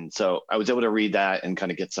 And so I was able to read that and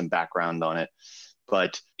kind of get some background on it.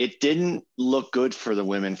 But it didn't look good for the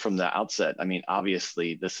women from the outset. I mean,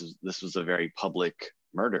 obviously, this was a very public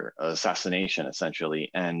murder, assassination, essentially.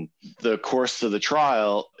 And the course of the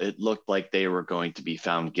trial, it looked like they were going to be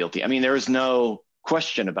found guilty. I mean, there was no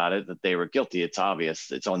question about it that they were guilty. It's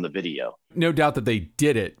obvious. It's on the video. No doubt that they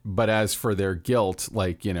did it. But as for their guilt,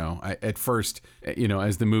 at first,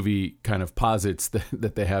 as the movie kind of posits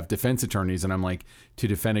that they have defense attorneys, and I'm like, to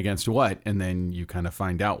defend against what? And then you kind of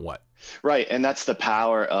find out what. Right. And that's the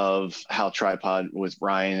power of how Tripod with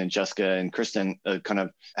Ryan and Jessica and Kristen, kind of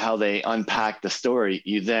how they unpack the story.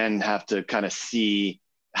 You then have to kind of see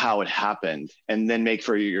how it happened and then make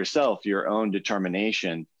for yourself your own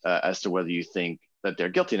determination as to whether you think that they're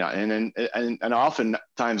guilty or not. And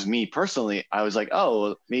oftentimes, me personally, I was like,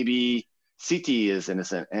 oh, maybe CT is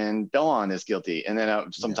innocent and Doan is guilty. And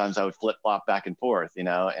then sometimes I would flip flop back and forth, and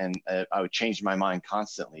I would change my mind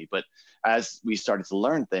constantly. But as we started to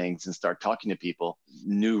learn things and start talking to people,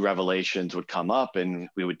 new revelations would come up and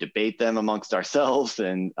we would debate them amongst ourselves.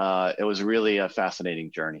 And it was really a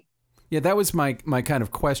fascinating journey. Yeah, that was my kind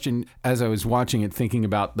of question as I was watching it, thinking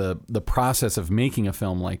about the process of making a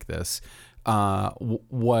film like this,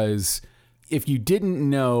 was if you didn't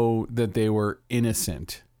know that they were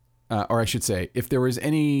innocent, or I should say, if there was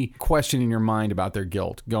any question in your mind about their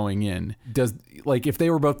guilt going in, if they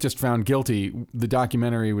were both just found guilty, the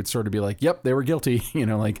documentary would sort of be like, yep, they were guilty,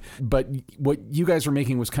 but what you guys were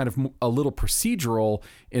making was kind of a little procedural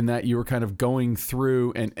in that you were kind of going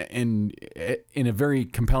through and in a very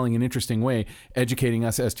compelling and interesting way, educating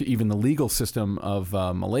us as to even the legal system of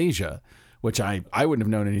Malaysia, which I wouldn't have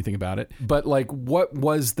known anything about it. But what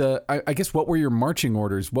was I guess, what were your marching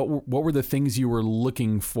orders? What were the things you were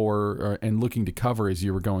looking for and looking to cover as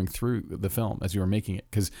you were going through the film, as you were making it?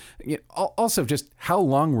 Because also, just how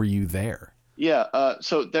long were you there? Yeah,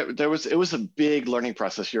 so it was a big learning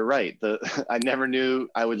process. You're right. I never knew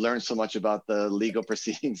I would learn so much about the legal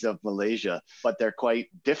proceedings of Malaysia, but they're quite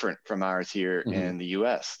different from ours here in the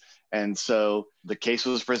U.S. And so the case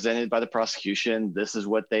was presented by the prosecution. This is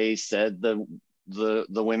what they said the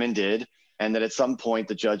women did. And that at some point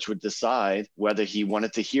the judge would decide whether he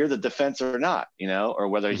wanted to hear the defense or not, or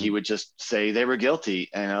whether he would just say they were guilty.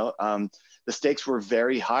 The stakes were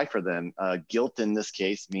very high for them. Guilt in this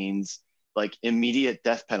case means immediate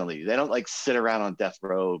death penalty. They don't sit around on death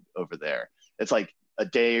row over there. It's like a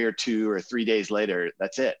day or 2 or 3 days later,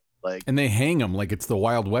 that's it. And they hang them like it's the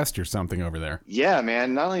Wild West or something over there. Yeah,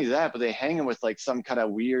 man. Not only that, but they hang them with some kind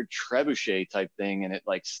of weird trebuchet type thing, and it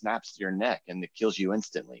snaps your neck and it kills you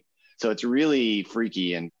instantly. So it's really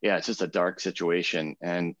freaky, and yeah, it's just a dark situation.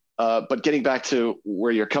 And but getting back to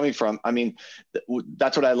where you're coming from, I mean,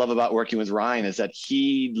 that's what I love about working with Ryan, is that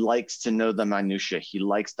he likes to know the minutia. He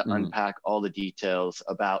likes to unpack all the details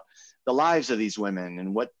about the lives of these women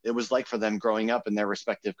and what it was like for them growing up in their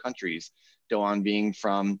respective countries. Doan being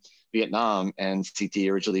from Vietnam and CT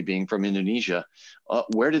originally being from Indonesia.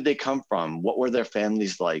 Where did they come from? What were their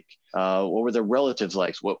families like? What were their relatives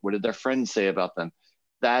like? What did their friends say about them?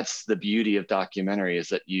 That's the beauty of documentary, is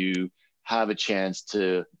that you have a chance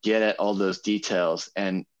to get at all those details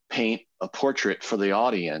and paint a portrait for the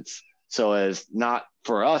audience, so as not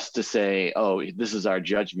for us to say, oh, this is our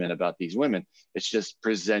judgment about these women. It's just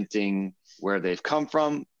presenting where they've come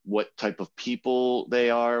from, what type of people they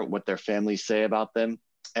are, what their families say about them,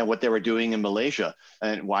 and what they were doing in Malaysia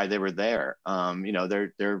and why they were there.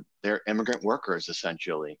 They're immigrant workers,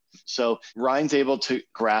 essentially. So Ryan's able to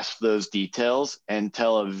grasp those details and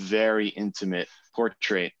tell a very intimate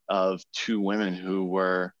portrait of 2 women who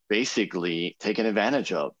were basically taken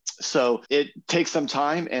advantage of. So it takes some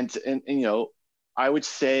time, and I would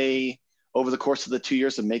say over the course of the 2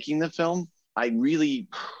 years of making the film, I really,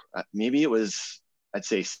 maybe it was, I'd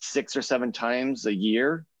say 6 or 7 times a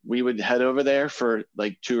year, we would head over there for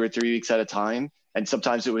 2 or 3 weeks at a time. And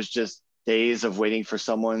sometimes it was just days of waiting for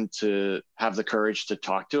someone to have the courage to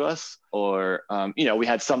talk to us. Or, we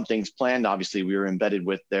had some things planned. Obviously, we were embedded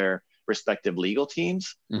with their respective legal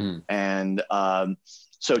teams. And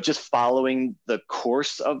so just following the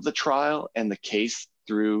course of the trial and the case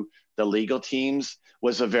through the legal teams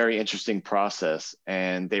was a very interesting process.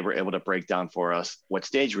 And they were able to break down for us what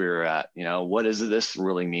stage we were at, what does this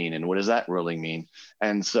ruling mean? And what does that ruling mean?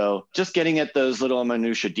 And so just getting at those little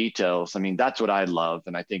minutiae details, I mean, that's what I love.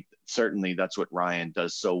 And I think certainly that's what Ryan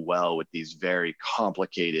does so well with these very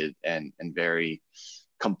complicated and very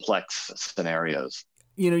complex scenarios.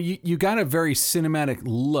 You got a very cinematic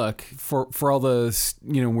look for all the,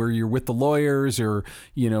 where you're with the lawyers, or,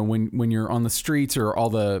 when you're on the streets, or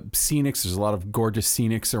all the scenics. There's a lot of gorgeous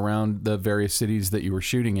scenics around the various cities that you were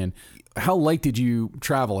shooting in. How light did you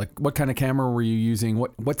travel? What kind of camera were you using?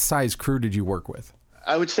 What size crew did you work with?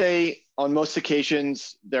 I would say on most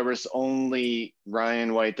occasions, there was only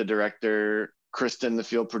Ryan White, the director, Kristen, the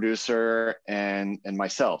field producer, and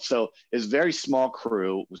myself. So it's a very small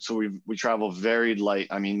crew. So we travel very light.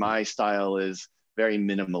 I mean, my style is very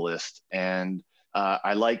minimalist, and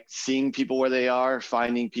I like seeing people where they are,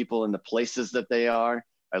 finding people in the places that they are.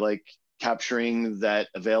 I like capturing that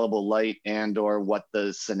available light and or what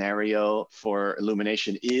the scenario for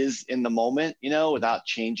illumination is in the moment, without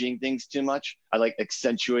changing things too much. I like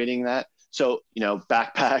accentuating that. So,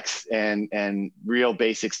 backpacks and real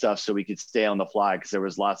basic stuff so we could stay on the fly, because there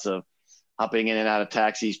was lots of hopping in and out of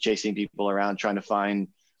taxis, chasing people around, trying to find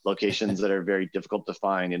locations that are very difficult to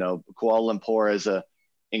find. Kuala Lumpur is a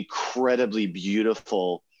incredibly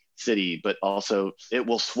beautiful city, but also it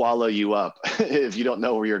will swallow you up if you don't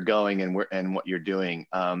know where you're going and what you're doing.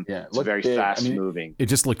 It's very big. fast moving. It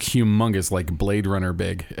just looked humongous, like Blade Runner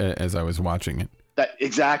big, as I was watching it.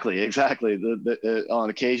 Exactly. On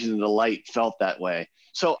occasion, the light felt that way.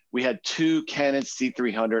 So we had 2 Canon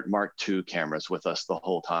C300 Mark II cameras with us the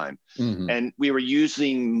whole time. Mm-hmm. And we were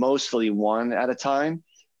using mostly one at a time,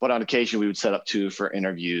 but on occasion we would set up 2 for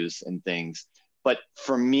interviews and things. But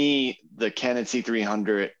for me, the Canon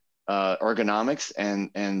C300 ergonomics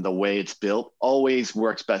and the way it's built always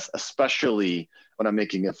works best, especially when I'm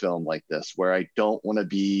making a film like this, where I want to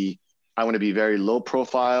be very low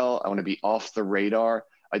profile. I want to be off the radar.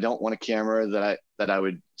 I don't want a camera that I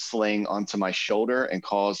would sling onto my shoulder and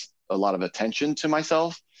cause a lot of attention to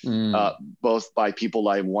myself, both by people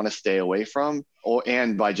I want to stay away from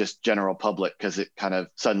and by just general public, because it kind of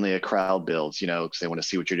suddenly a crowd builds, because they want to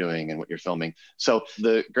see what you're doing and what you're filming. So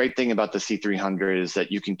the great thing about the C300 is that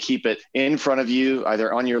you can keep it in front of you,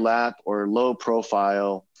 either on your lap or low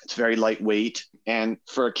profile. It's very lightweight. And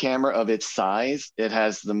for a camera of its size, it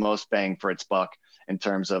has the most bang for its buck in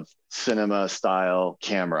terms of cinema style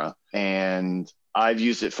camera. And I've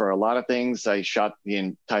used it for a lot of things. I shot the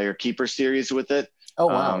entire Keeper series with it. Oh,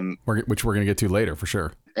 wow. Which we're going to get to later for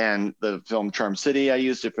sure. And the film Charm City, I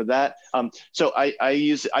used it for that. So I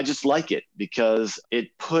use it. I just like it because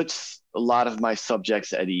it puts a lot of my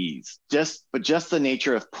subjects at ease. Just the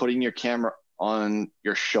nature of putting your camera on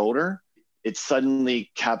your shoulder, it suddenly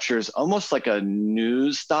captures almost like a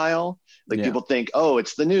news style. Like people think, oh,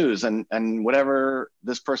 it's the news, and whatever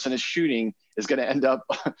this person is shooting is going to end up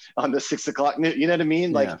on the 6 o'clock news. You know what I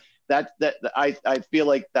mean? Like that I feel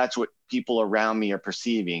like that's what people around me are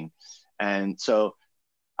perceiving. And so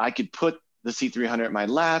I could put the C300 in my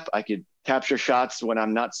lap. I could capture shots when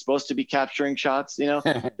I'm not supposed to be capturing shots.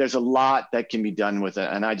 There's a lot that can be done with it.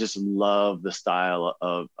 And I just love the style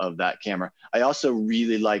of that camera. I also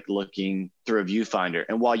really like looking through a viewfinder.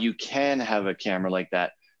 And while you can have a camera like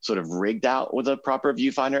that sort of rigged out with a proper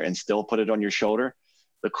viewfinder and still put it on your shoulder,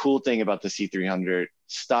 the cool thing about the C300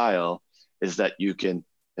 style is that it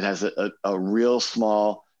has a real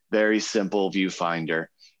small, very simple viewfinder.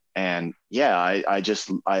 And I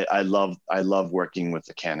love working with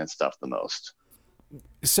the Canon stuff the most.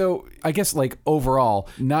 So I guess like overall,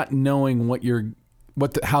 not knowing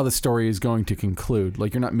how the story is going to conclude.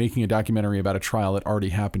 Like, you're not making a documentary about a trial that already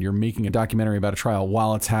happened. You're making a documentary about a trial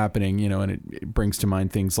while it's happening, and it brings to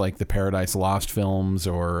mind things like the Paradise Lost films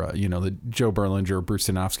or, the Joe Berlinger, Bruce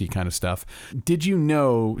Sinofsky kind of stuff. Did you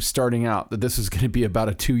know starting out that this is going to be about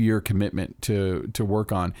a 2-year commitment to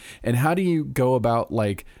work on? And how do you go about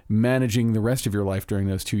like managing the rest of your life during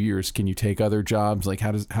those 2 years? Can you take other jobs? Like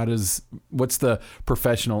what's the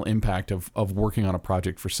professional impact of working on a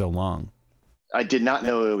project for so long? I did not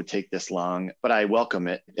know it would take this long, but I welcome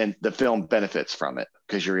it. And the film benefits from it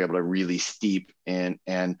because you're able to really steep in.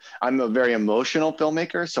 And I'm a very emotional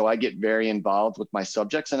filmmaker, so I get very involved with my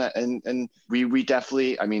subjects. And we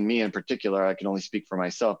definitely, I mean, me in particular, I can only speak for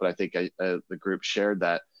myself, but I think the group shared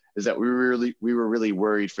that, is that we were really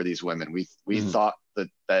worried for these women. We thought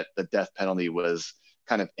that the death penalty was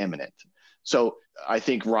kind of imminent. So I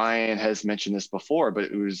think Ryan has mentioned this before, but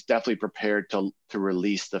it was definitely prepared to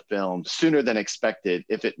release the film sooner than expected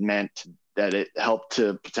if it meant that it helped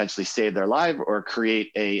to potentially save their life or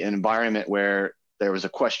create an environment where there was a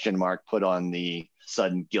question mark put on the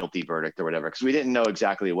sudden guilty verdict or whatever, because we didn't know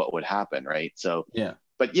exactly what would happen, right? So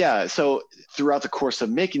so throughout the course of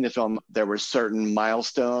making the film, there were certain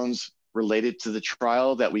milestones related to the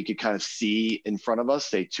trial that we could kind of see in front of us,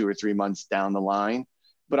 say 2 or 3 months down the line.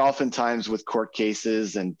 But oftentimes with court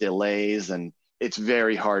cases and delays, and it's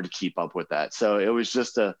very hard to keep up with that. So it was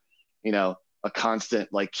just a constant,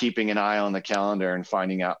 like, keeping an eye on the calendar and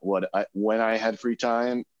finding out when I had free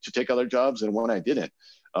time to take other jobs and when I didn't,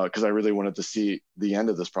 because I really wanted to see the end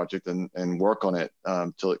of this project and work on it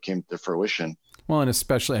till it came to fruition. Well, and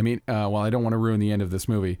especially, I mean, well, I don't want to ruin the end of this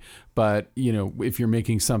movie, but, if you're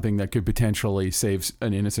making something that could potentially save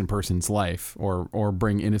an innocent person's life or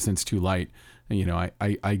bring innocence to light,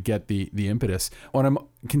 I get the impetus. What I'm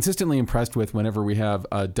consistently impressed with whenever we have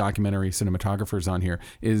documentary cinematographers on here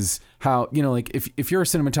is how, like if you're a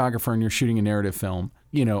cinematographer and you're shooting a narrative film,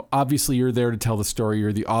 obviously you're there to tell the story,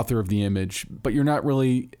 you're the author of the image, but you're not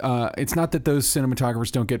really, it's not that those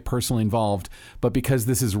cinematographers don't get personally involved, but because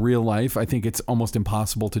this is real life, I think it's almost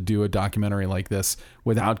impossible to do a documentary like this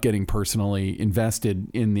without getting personally invested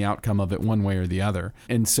in the outcome of it one way or the other.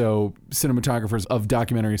 And so cinematographers of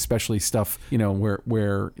documentary, especially stuff,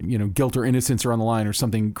 where guilt or innocence are on the line or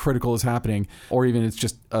something critical is happening, or even it's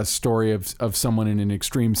just a story of someone in an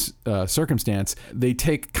extreme circumstance, they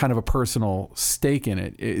take kind of a personal stake in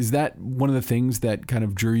it. Is that one of the things that kind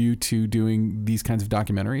of drew you to doing these kinds of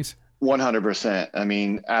documentaries? 100%. I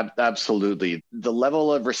mean, absolutely. The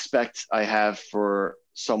level of respect I have for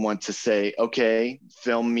someone to say, okay,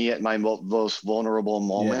 film me at my most vulnerable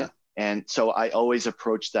moment. Yeah. And so I always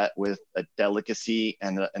approach that with a delicacy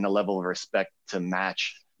and a level of respect to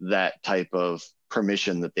match that type of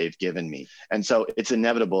permission that they've given me. And so it's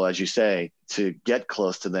inevitable, as you say, to get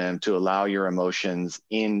close to them, to allow your emotions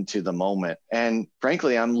into the moment. And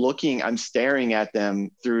frankly, I'm staring at them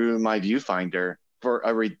through my viewfinder for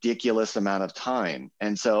a ridiculous amount of time.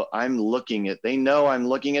 And so they know I'm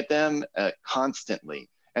looking at them constantly.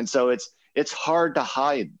 And so it's hard to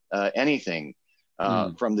hide anything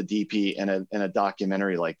from the DP in a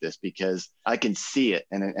documentary like this, because I can see it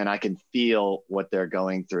and I can feel what they're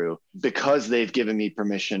going through because they've given me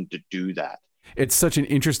permission to do that. It's such an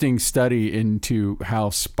interesting study into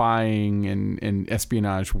how spying and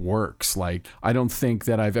espionage works. Like, I don't think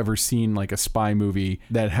that I've ever seen like a spy movie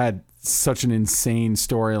that had such an insane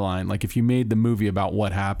storyline. Like, if you made the movie about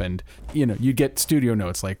what happened, you get studio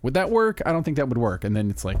notes like, would that work? I don't think that would work. And then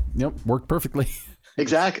it's like, nope, worked perfectly.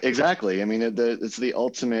 Exactly. I mean, it's the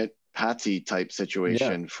ultimate Patsy type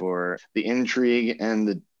situation for the intrigue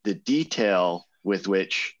and the detail with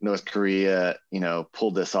which North Korea,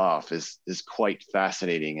 pulled this off is quite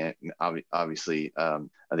fascinating. And obviously,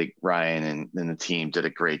 I think Ryan and the team did a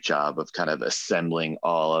great job of kind of assembling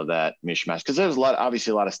all of that mishmash, because there's a lot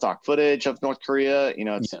of stock footage of North Korea.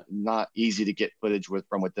 It's not easy to get footage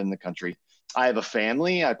from within the country. I have a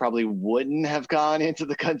family. I probably wouldn't have gone into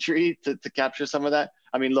the country to capture some of that.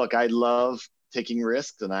 I mean, look, I love taking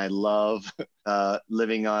risks and I love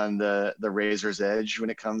living on the razor's edge when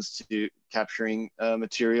it comes to capturing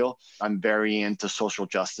material. I'm very into social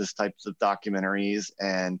justice types of documentaries,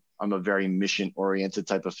 and I'm a very mission oriented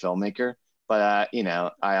type of filmmaker. But,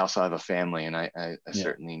 I also have a family, and I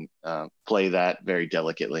certainly play that very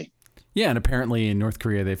delicately. Yeah. And apparently in North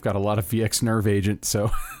Korea, they've got a lot of VX nerve agents.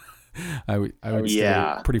 So I would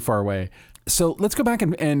stay pretty far away. So let's go back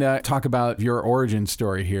and talk about your origin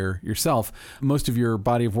story here yourself. Most of your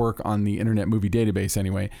body of work on the Internet Movie Database,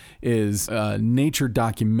 anyway, is nature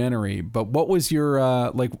documentary. But what was your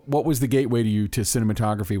what was the gateway to you to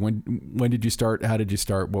cinematography? When did you start? How did you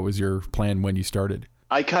start? What was your plan when you started?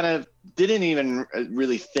 I kind of didn't even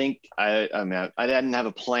really think. I didn't have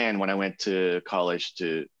a plan when I went to college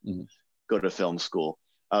to go to film school.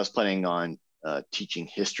 I was planning on teaching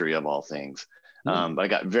history of all things. But I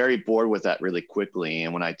got very bored with that really quickly.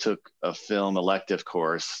 And when I took a film elective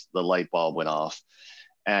course, the light bulb went off.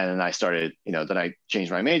 And I started, then I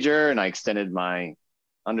changed my major and I extended my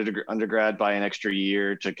undergrad by an extra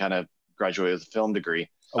year to kind of graduate with a film degree.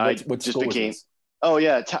 What school was this? Oh,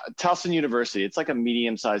 yeah. Towson University. It's like a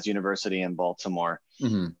medium-sized university in Baltimore.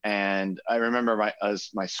 Mm-hmm. And I remember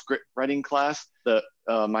my script writing class,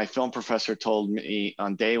 my film professor told me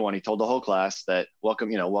on day one, he told the whole class that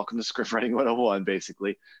welcome to Script Writing 101,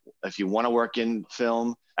 basically. If you want to work in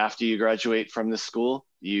film after you graduate from this school,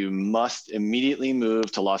 you must immediately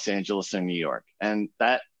move to Los Angeles and New York. And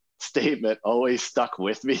that statement always stuck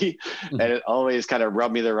with me. Mm-hmm. And it always kind of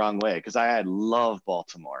rubbed me the wrong way, because I had loved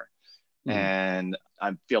Baltimore. Mm-hmm. And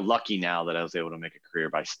I feel lucky now that I was able to make a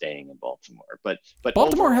career by staying in Baltimore. But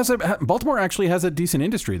Baltimore actually has a decent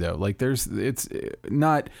industry, though. Like it's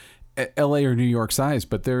not LA or New York size,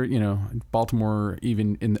 but they're, Baltimore,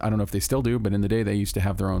 even in, I don't know if they still do, but in the day they used to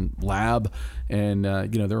have their own lab, and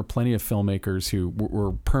there were plenty of filmmakers who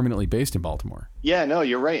were permanently based in Baltimore. Yeah, no,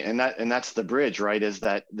 you're right, and that's the bridge, right? Is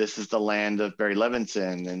that this is the land of Barry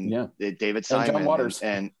Levinson and David Simon and John Waters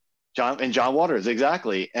and John Waters,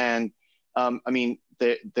 exactly. And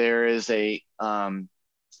there is a,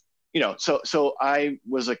 so I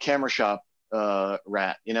was a camera shop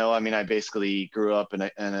rat, I basically grew up in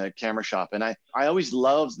a camera shop, and I always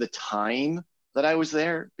loved the time that I was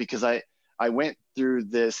there, because I went through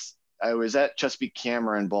this. I was at Chesapeake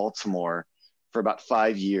Camera in Baltimore for about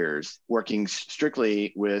 5 years, working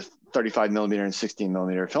strictly with 35 millimeter and 16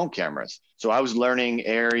 millimeter film cameras. So I was learning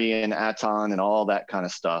ARRI and Aton and all that kind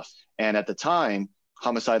of stuff. And at the time,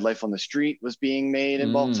 Homicide: Life on the Street was being made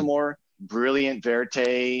in Baltimore, brilliant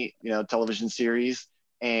verite, television series.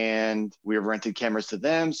 And we were renting cameras to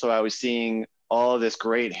them. So I was seeing all of this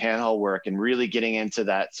great handheld work and really getting into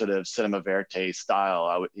that sort of cinema verite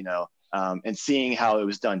style, and seeing how it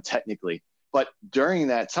was done technically. But during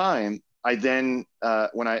that time, I then,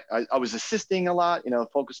 when I was assisting a lot,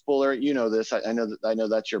 focus puller, this, I know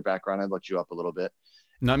that's your background. I looked you up a little bit.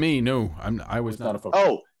 Not me. No, I was not a focus.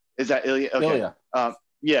 Oh, is that Ilya? Okay. Ilya.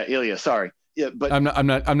 Yeah, Ilya. Sorry. Yeah, but I'm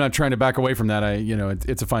not trying to back away from that.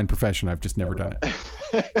 It's a fine profession. I've just never done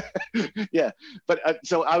it. Yeah, but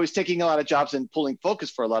so I was taking a lot of jobs and pulling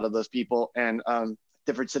focus for a lot of those people and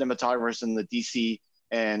different cinematographers in the DC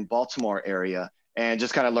and Baltimore area, and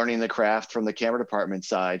just kind of learning the craft from the camera department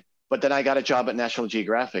side. But then I got a job at National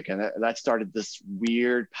Geographic, and that started this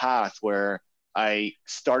weird path where I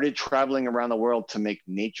started traveling around the world to make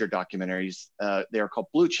nature documentaries. They are called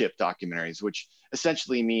blue chip documentaries, which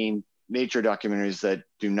essentially mean nature documentaries that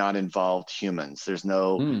do not involve humans. There's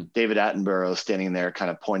no David Attenborough standing there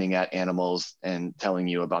kind of pointing at animals and telling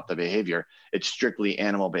you about the behavior. It's strictly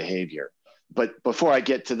animal behavior. But before I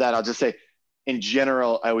get to that, I'll just say, in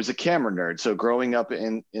general, I was a camera nerd. So growing up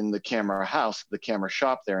in the camera house, the camera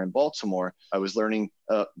shop there in Baltimore, I was learning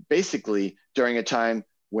basically during a time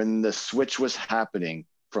when the switch was happening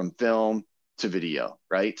from film to video,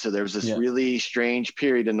 right? So there was this really strange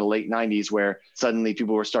period in the late 90s where suddenly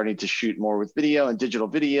people were starting to shoot more with video and digital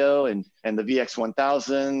video, and the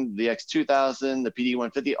VX1000, the X2000, the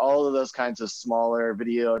PD150, all of those kinds of smaller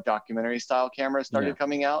video documentary style cameras started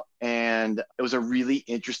coming out. And it was a really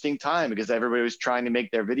interesting time because everybody was trying to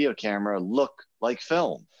make their video camera look like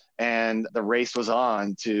film. And the race was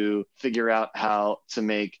on to figure out how to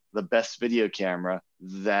make the best video camera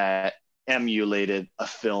that emulated a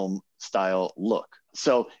film style look.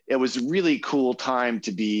 So it was a really cool time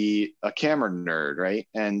to be a camera nerd, right?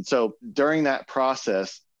 And so during that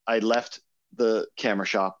process, I left the camera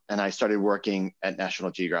shop and I started working at National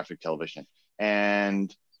Geographic Television.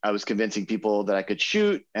 And I was convincing people that I could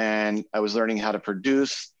shoot, and I was learning how to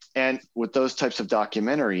produce. And with those types of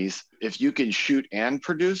documentaries, if you can shoot and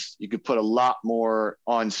produce, you could put a lot more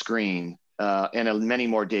on screen and many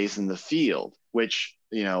more days in the field, which,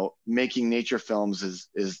 making nature films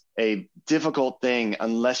is a difficult thing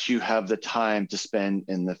unless you have the time to spend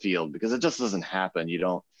in the field, because it just doesn't happen.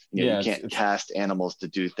 You can't cast animals to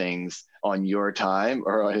do things on your time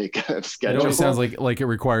or on a kind of schedule. It always sounds like it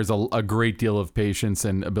requires a great deal of patience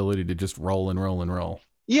and ability to just roll and roll and roll.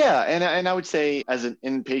 Yeah, and I would say as an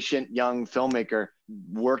impatient young filmmaker,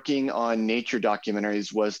 working on nature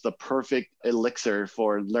documentaries was the perfect elixir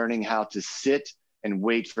for learning how to sit and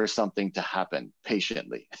wait for something to happen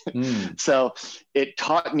patiently. So it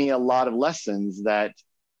taught me a lot of lessons that,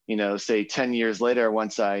 say 10 years later,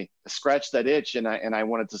 once I scratched that itch and I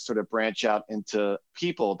wanted to sort of branch out into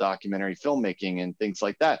people documentary filmmaking and things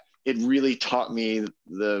like that, it really taught me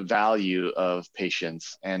the value of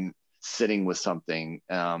patience and sitting with something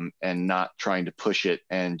and not trying to push it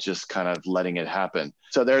and just kind of letting it happen.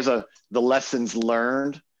 So there's the lessons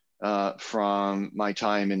learned from my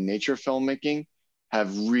time in nature filmmaking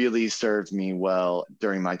have really served me well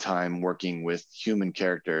during my time working with human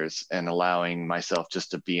characters and allowing myself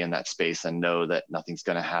just to be in that space and know that nothing's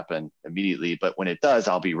going to happen immediately. But when it does,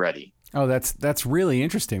 I'll be ready. Oh, that's really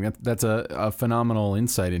interesting. That's a phenomenal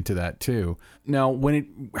insight into that too. Now,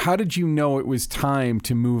 how did you know it was time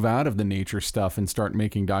to move out of the nature stuff and start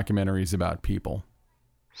making documentaries about people?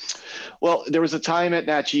 Well, there was a time at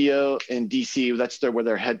Nat Geo in DC, that's where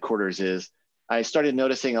their headquarters is. I started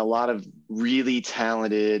noticing a lot of really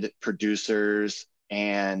talented producers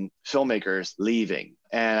and filmmakers leaving.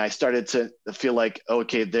 And I started to feel like,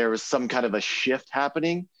 okay, there was some kind of a shift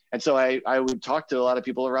happening. And so I would talk to a lot of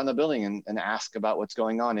people around the building and ask about what's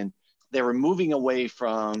going on. And they were moving away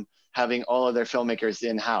from having all of their filmmakers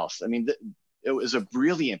in-house. I mean, it was a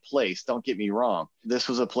brilliant place, don't get me wrong. This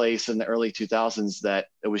was a place in the early 2000s that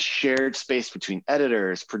it was shared space between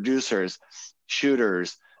editors, producers,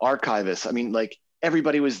 shooters, archivists. I mean, like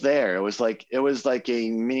everybody was there. It was like a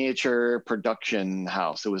miniature production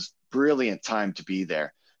house. It was brilliant time to be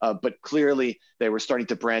there. But clearly they were starting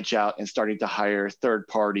to branch out and starting to hire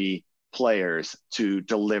third-party players to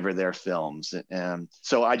deliver their films. And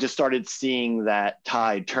so I just started seeing that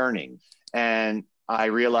tide turning. And I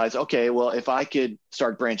realized, okay, well, if I could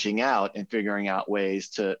start branching out and figuring out ways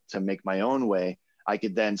to make my own way, I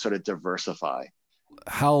could then sort of diversify.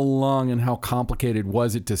 How long and how complicated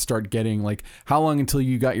was it to start getting, like, how long until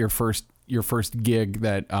you got your first gig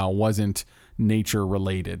that wasn't nature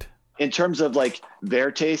related? In terms of like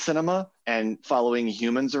verite cinema and following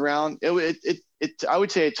humans around, I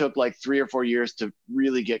would say it took like 3 or 4 years to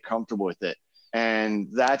really get comfortable with it. And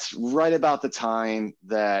that's right about the time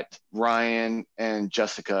that Ryan and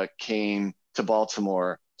Jessica came to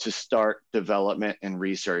Baltimore to start development and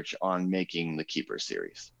research on making the Keeper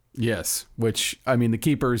series. Yes, which, I mean, The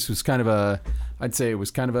Keepers was kind of I'd say it was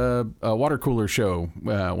kind of a water cooler show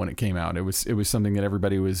when it came out. It was something that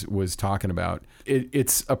everybody was talking about.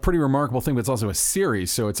 It's a pretty remarkable thing, but it's also a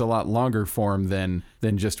series, so it's a lot longer form than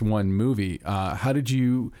just one movie. How did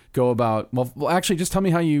you go about? Well, actually, just tell me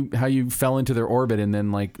how you fell into their orbit, and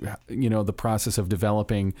then the process of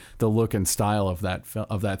developing the look and style of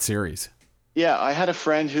that series. Yeah, I had a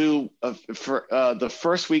friend who, for the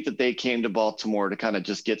first week that they came to Baltimore to kind of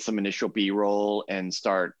just get some initial B-roll and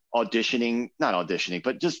start not auditioning,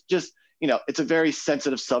 but just it's a very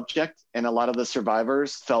sensitive subject, and a lot of the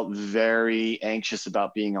survivors felt very anxious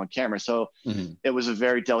about being on camera. So It was a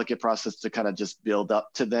very delicate process to kind of just build up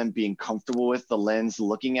to them being comfortable with the lens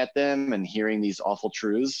looking at them and hearing these awful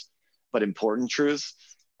truths, but important truths.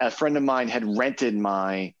 A friend of mine had rented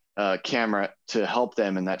my camera to help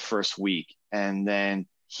them in that first week. And then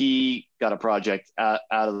he got a project out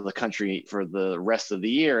of the country for the rest of the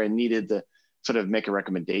year and needed to sort of make a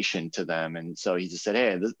recommendation to them. And so he just said,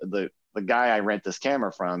 hey, the guy I rent this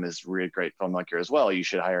camera from is a really great filmmaker as well. You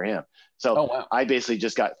should hire him. So Oh, wow. I basically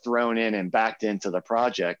just got thrown in and backed into the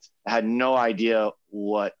project. I had no idea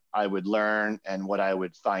what I would learn and what I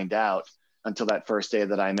would find out until that first day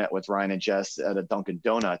that I met with Ryan and Jess at a Dunkin'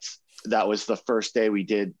 Donuts. That was the first day we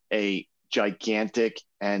did a gigantic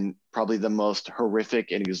and probably the most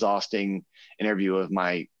horrific and exhausting interview of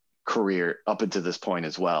my career up until this point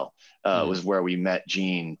as well. Was where we met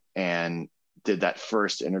Jean and did that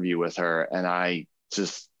first interview with her. And I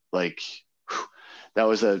just that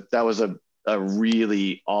was a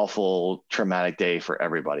really awful, traumatic day for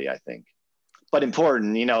everybody, I think, but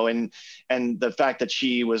important, and the fact that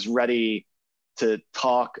she was ready to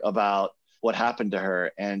talk about what happened to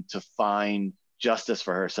her and to find justice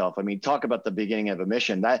for herself. I mean, talk about the beginning of a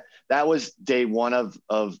mission. That was day one of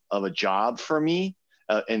a job for me,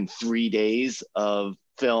 in 3 days of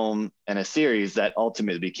film and a series that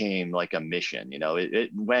ultimately became like a mission. It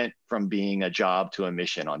went from being a job to a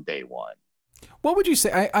mission on day one. What would you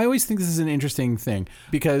say? I always think this is an interesting thing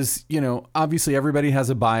because, obviously everybody has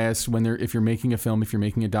a bias if you're making a film, if you're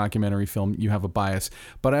making a documentary film, you have a bias.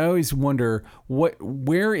 But I always wonder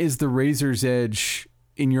where is the razor's edge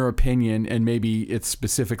in your opinion, and maybe it's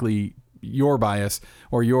specifically your bias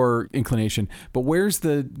or your inclination, but where's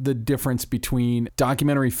the difference between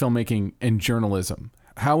documentary filmmaking and journalism?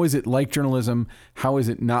 How is it like journalism? How is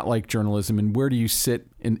it not like journalism? And where do you sit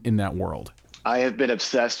in that world? I have been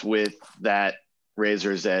obsessed with that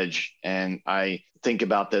razor's edge, and I think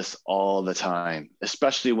about this all the time,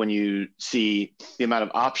 especially when you see the amount of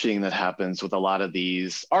optioning that happens with a lot of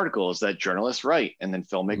these articles that journalists write and then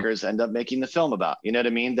filmmakers end up making the film about. You know what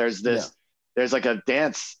I mean? There's like a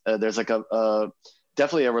dance, there's like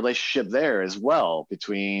definitely a relationship there as well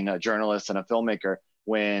between a journalist and a filmmaker,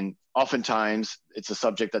 when oftentimes it's a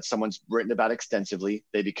subject that someone's written about extensively.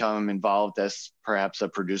 They become involved as perhaps a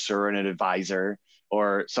producer and an advisor,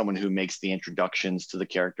 or someone who makes the introductions to the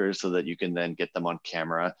characters so that you can then get them on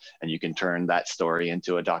camera and you can turn that story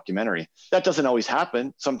into a documentary. That doesn't always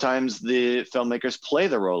happen. Sometimes the filmmakers play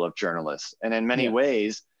the role of journalists. And in many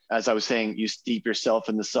ways, as I was saying, you steep yourself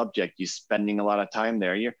in the subject, you're spending a lot of time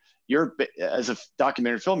there. You're as a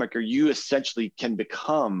documentary filmmaker, you essentially can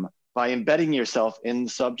become, by embedding yourself in the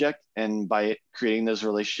subject and by creating those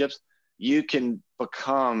relationships, you can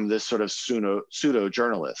become this sort of pseudo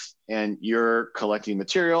journalist, and you're collecting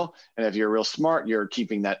material. And if you're real smart, you're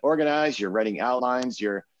keeping that organized, you're writing outlines,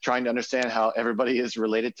 you're trying to understand how everybody is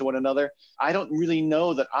related to one another. I don't really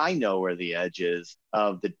know that I know where the edge is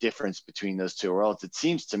of the difference between those two worlds. It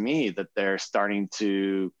seems to me that they're starting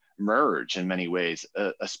to merge in many ways,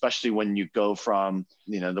 especially when you go from,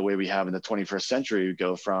 the way we have in the 21st century, you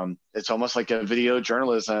go from, it's almost like a video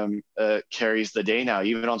journalism carries the day now.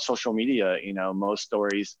 Even on social media, most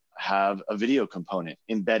stories have a video component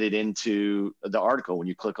embedded into the article. When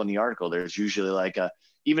you click on the article, there's usually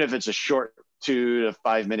even if it's a short 2 to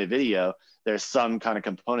 5 minute video, there's some kind of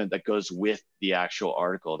component that goes with the actual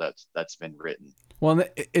article that's been written. Well,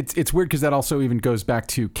 it's weird because that also even goes back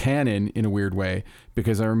to Canon in a weird way,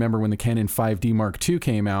 because I remember when the Canon 5D Mark II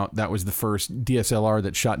came out, that was the first DSLR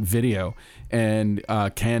that shot video, and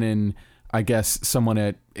Canon, I guess someone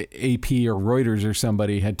at AP or Reuters or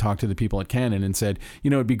somebody had talked to the people at Canon and said,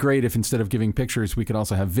 it'd be great if instead of giving pictures, we could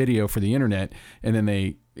also have video for the internet. And then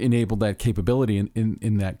they enabled that capability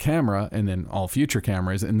in that camera and then all future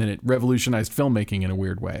cameras. And then it revolutionized filmmaking in a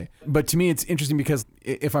weird way. But to me, it's interesting because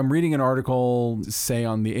if I'm reading an article, say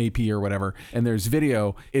on the AP or whatever, and there's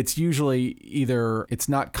video, it's usually either it's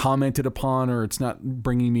not commented upon or it's not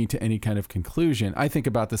bringing me to any kind of conclusion. I think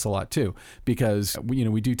about this a lot too, because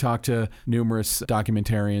we do talk to numerous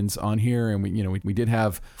documentarians documentarians on here, and we did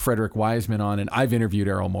have Frederick Wiseman on, and I've interviewed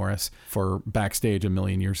Errol Morris for Backstage a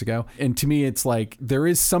million years ago. And to me, it's like there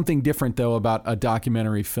is something different though about a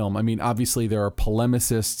documentary film. I mean, obviously there are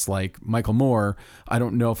polemicists like Michael Moore. I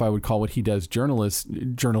don't know if I would call what he does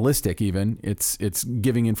journalistic even. It's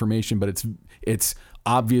giving information, but it's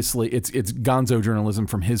obviously it's gonzo journalism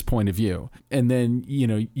from his point of view. And then,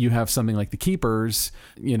 you have something like The Keepers,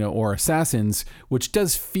 or Assassins, which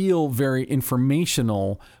does feel very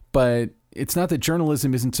informational, but it's not that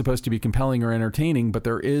journalism isn't supposed to be compelling or entertaining, but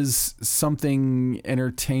there is something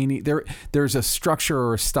entertaining. There's a structure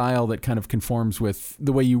or a style that kind of conforms with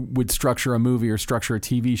the way you would structure a movie or structure a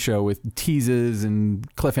TV show, with teases and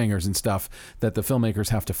cliffhangers and stuff that the filmmakers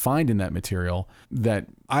have to find in that material. That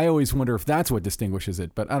I always wonder if that's what distinguishes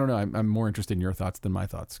it. But I don't know. I'm more interested in your thoughts than my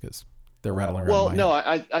thoughts, because they're rattling around. Well, my no,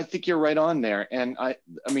 head. I think you're right on there. And I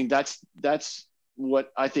mean, that's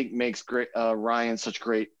what I think makes Ryan such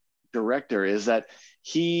great director, is that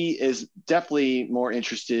he is definitely more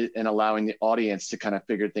interested in allowing the audience to kind of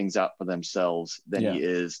figure things out for themselves than he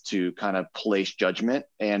is to kind of place judgment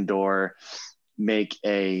and or make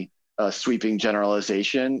a sweeping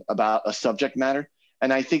generalization about a subject matter.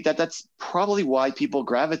 And I think that that's probably why people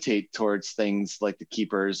gravitate towards things like The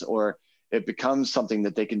Keepers, or it becomes something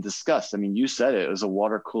that they can discuss. I mean, you said it was a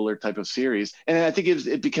water cooler type of series. And I think it was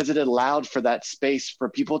because it allowed for that space for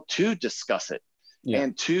people to discuss it.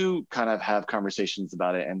 And to kind of have conversations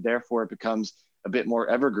about it. And therefore it becomes a bit more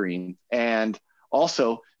evergreen. And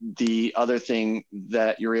also the other thing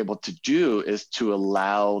that you're able to do is to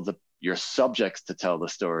allow your subjects to tell the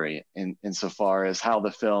story insofar as how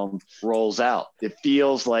the film rolls out. It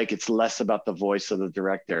feels like it's less about the voice of the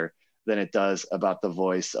director than it does about the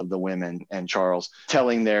voice of the women and Charles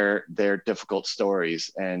telling their difficult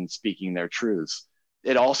stories and speaking their truths.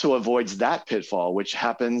 It also avoids that pitfall, which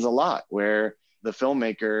happens a lot, where the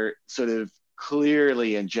filmmaker sort of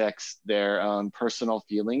clearly injects their personal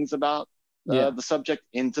feelings about the subject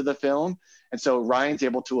into the film. And so Ryan's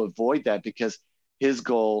able to avoid that because his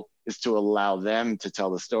goal is to allow them to tell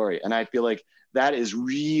the story. And I feel like that is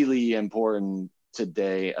really important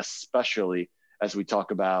today, especially as we talk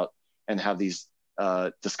about and have these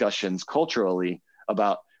discussions culturally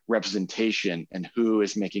about representation and who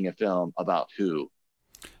is making a film about who.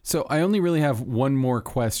 So I only really have one more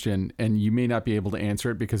question, and you may not be able to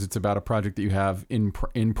answer it because it's about a project that you have in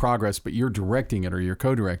progress, but you're directing it, or you're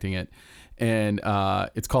co-directing it. And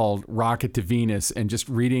it's called Rocket to Venus. And just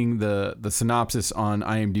reading the synopsis on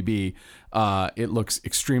IMDb, it looks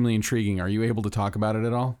extremely intriguing. Are you able to talk about it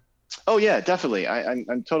at all? Oh yeah, definitely.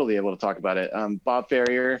 I'm totally able to talk about it. Bob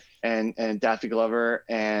Ferrier and Daffy Glover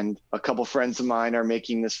and a couple friends of mine are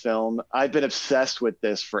making this film. I've been obsessed with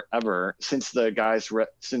this forever since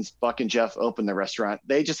since Buck and Jeff opened the restaurant.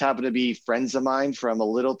 They just happen to be friends of mine from a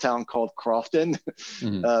little town called Crofton,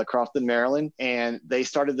 Crofton, Maryland. And they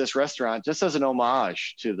started this restaurant just as an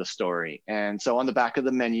homage to the story. And so on the back of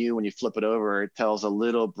the menu, when you flip it over, it tells a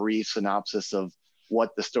little brief synopsis of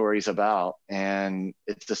what the story's about. And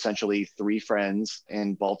it's essentially three friends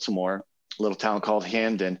in Baltimore, a little town called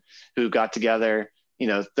Hamden, who got together,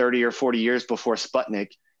 30 or 40 years before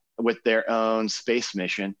Sputnik with their own space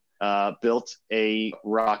mission, built a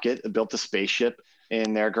rocket, built a spaceship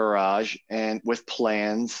in their garage, and with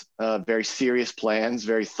plans, very serious plans,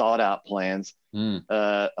 very thought out plans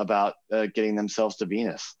about getting themselves to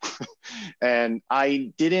Venus. And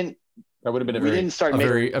that would have been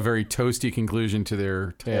a very toasty conclusion to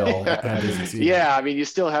their tale. Yeah, I mean, you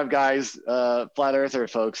still have guys, flat earther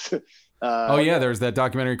folks. There's that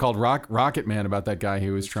documentary called Rocket Man about that guy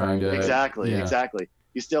who was trying to. Exactly.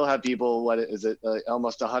 You still have people. What is it?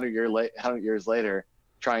 Almost 100 years later,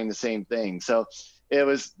 trying the same thing. So they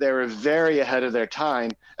were very ahead of their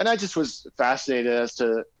time, and I just was fascinated as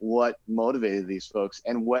to what motivated these folks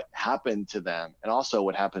and what happened to them, and also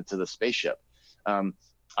what happened to the spaceship.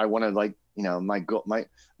 I wanted,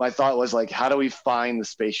 my thought was like, how do we find the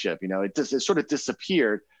spaceship? It sort of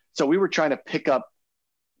disappeared. So we were trying to pick up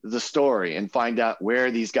the story and find out where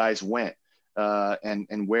these guys went,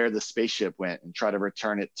 and where the spaceship went, and try to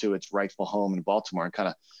return it to its rightful home in Baltimore and kind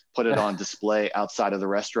of put it on display outside of the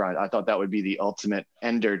restaurant. I thought that would be the ultimate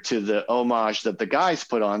ender to the homage that the guys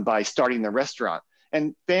put on by starting the restaurant.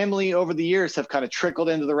 And family over the years have kind of trickled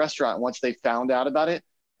into the restaurant once they found out about it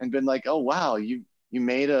and been like, oh, wow, you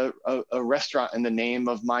made a restaurant in the name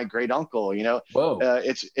of my great uncle, Whoa.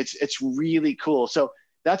 It's really cool. So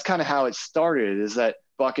that's kind of how it started, is that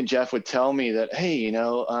Buck and Jeff would tell me that, hey,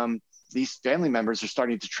 these family members are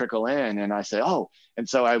starting to trickle in. And I say, oh, and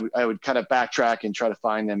so I would kind of backtrack and try to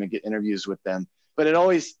find them and get interviews with them. But it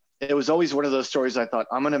always it was always one of those stories I thought,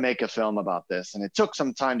 I'm going to make a film about this. And it took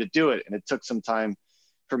some time to do it. And it took some time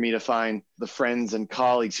for me to find the friends and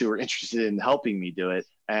colleagues who were interested in helping me do it.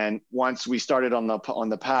 And once we started on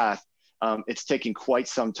the path, it's taken quite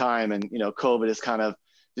some time. And, COVID has kind of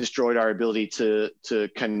destroyed our ability to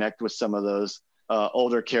connect with some of those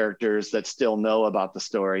older characters that still know about the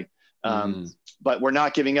story. But we're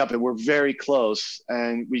not giving up, and we're very close.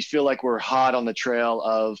 And we feel like we're hot on the trail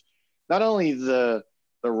of not only the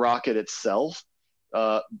rocket itself,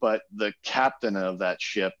 but the captain of that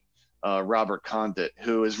ship, Robert Condit,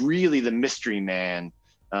 who is really the mystery man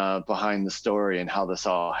behind the story and how this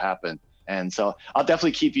all happened. And so I'll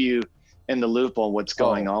definitely keep you in the loop on what's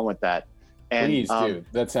going on with that. And, please do.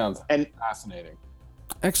 That sounds fascinating.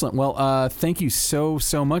 Excellent. Well, thank you so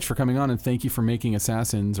much for coming on, and thank you for making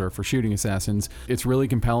Assassins, or for shooting Assassins. It's really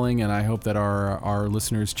compelling, and I hope that our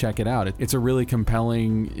listeners check it out. It's a really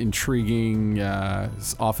compelling, intriguing,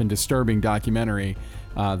 often disturbing documentary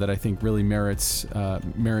that I think really merits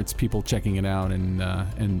people checking it out and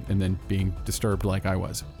then being disturbed like I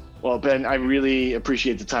was. Well, Ben, I really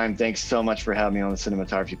appreciate the time. Thanks so much for having me on the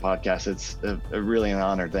Cinematography Podcast. It's really an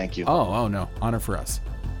honor. Thank you. Oh no, honor for us.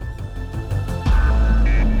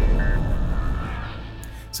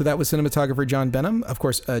 So that was cinematographer John Benam. Of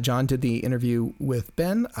course, John did the interview with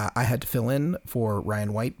Ben. I had to fill in for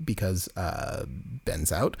Ryan White because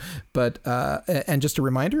Ben's out. But and just a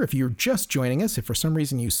reminder, if you're just joining us, if for some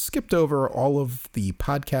reason you skipped over all of the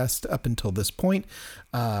podcast up until this point,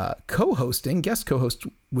 guest co-host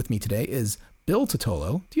with me today is Bill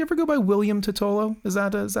Totolo. Do you ever go by William Totolo? Is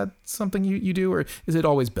that something you do, or is it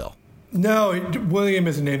always Bill? No, William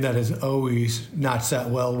is a name that has always not sat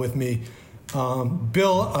well with me.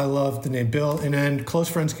 Bill, I love the name Bill, and then close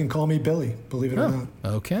friends can call me Billy, believe it or not.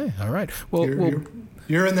 Okay, all right. Well,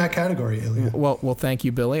 you're in that category, Ilya. Well, thank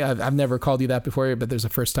you, Billy. I've never called you that before, but there's a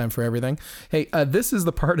first time for everything. Hey, this is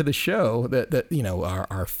the part of the show that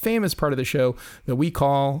our famous part of the show that we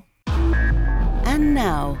call. And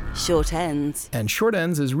now, Short Ends. And Short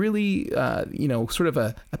Ends is really, sort of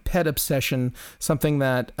a pet obsession, something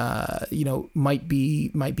that, might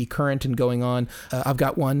be current and going on. I've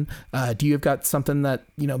got one. Do you have got something that,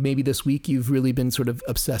 maybe this week you've really been sort of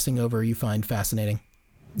obsessing over, you find fascinating?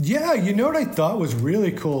 Yeah, what I thought was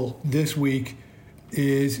really cool this week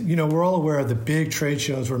is, we're all aware of the big trade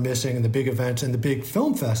shows we're missing and the big events and the big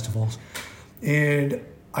film festivals. And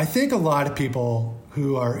I think a lot of people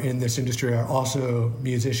who are in this industry are also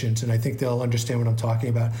musicians, and I think they'll understand what I'm talking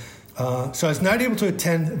about. So I was not able to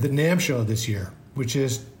attend the NAMM show this year, which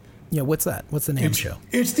is... Yeah, what's that? What's the NAMM show?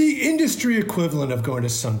 It's the industry equivalent of going to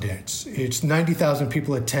Sundance. It's 90,000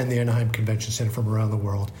 people attend the Anaheim Convention Center from around the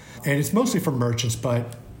world. And it's mostly for merchants,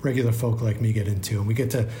 but regular folk like me get into. And we get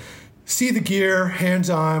to see the gear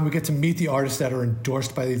hands-on. We get to meet the artists that are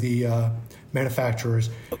endorsed by the manufacturers.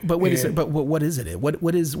 But wait a second. But what is it? What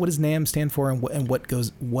does NAMM stand for, and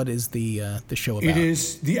what is the show about? It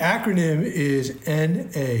is, the acronym is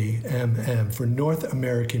NAMM for North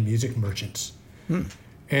American Music Merchants.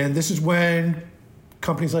 And this is when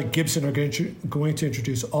companies like Gibson are going to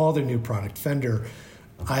introduce all their new product. Fender,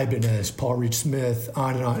 Ibanez, Paul Reed Smith,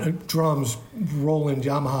 on and on. Drums, Roland,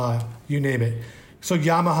 Yamaha, you name it. So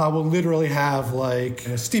Yamaha will literally have like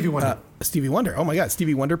Stevie Wonder. Stevie Wonder. Oh my God.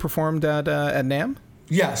 Stevie Wonder performed at NAMM?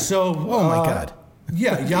 Yeah. So. Oh my God.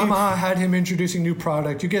 Yeah. Yamaha had him introducing new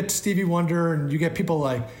product. You get Stevie Wonder, and you get people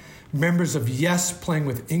like members of Yes playing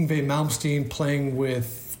with Yngwie Malmsteen, playing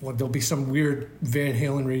with, there'll be some weird Van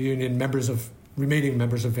Halen reunion, remaining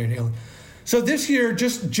members of Van Halen. So this year,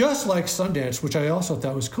 just like Sundance, which I also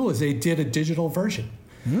thought was cool, is they did a digital version.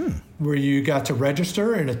 Where you got to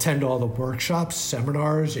register and attend all the workshops,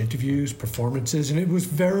 seminars, interviews, performances, and it was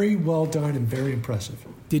very well done and very impressive.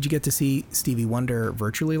 Did you get to see Stevie Wonder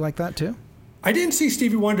virtually like that too? I didn't see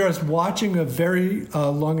Stevie Wonder. I was watching a very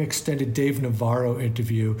long extended Dave Navarro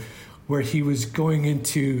interview where he was going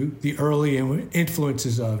into the early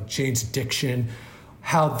influences of Jane's Addiction,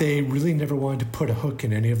 how they really never wanted to put a hook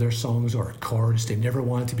in any of their songs or a chorus. They never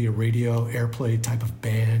wanted to be a radio airplay type of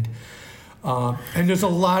band. And there's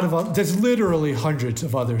there's literally hundreds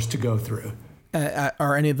of others to go through.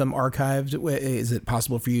 Are any of them archived? Is it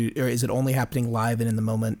possible for you, or is it only happening live and in the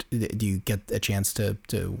moment? Do you get a chance to?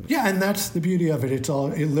 Yeah, and that's the beauty of it. It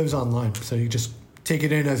lives online, so you just take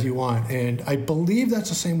it in as you want. And I believe that's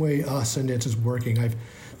the same way Sundance is working.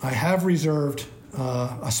 I have reserved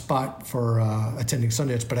a spot for attending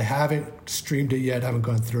Sundance, but I haven't streamed it yet. I haven't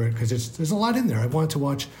gone through it because there's a lot in there. I wanted to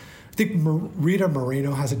watch. I think Rita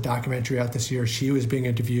Moreno has a documentary out this year. She was being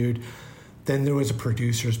interviewed. Then there was a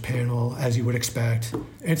producers panel, as you would expect.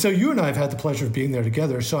 And so you and I have had the pleasure of being there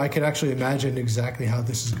together, so I could actually imagine exactly how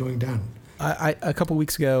this is going down. A couple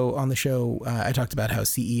weeks ago on the show, I talked about how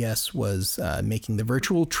CES was making the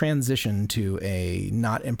virtual transition to a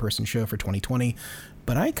not in-person show for 2020.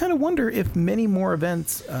 But I kind of wonder if many more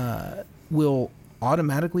events will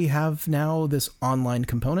automatically have now this online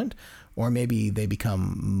component, or maybe they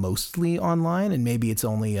become mostly online, and maybe it's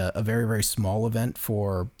only a very, very small event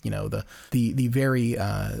for, the very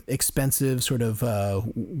expensive sort of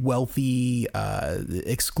wealthy,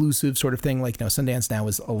 exclusive sort of thing. Like, Sundance now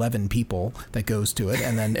is 11 people that goes to it,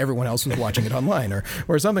 and then everyone else is watching it online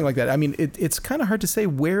or something like that. I mean, it's kind of hard to say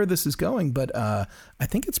where this is going, but I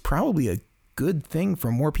think it's probably a good thing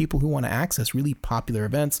for more people who want to access really popular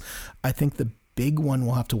events. I think the big one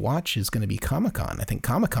we'll have to watch is going to be Comic-Con. I think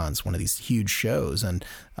Comic-Con's one of these huge shows, and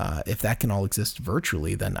if that can all exist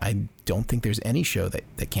virtually, then I don't think there's any show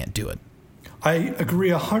that can't do it. I agree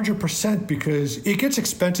 100% because it gets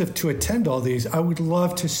expensive to attend all these. I would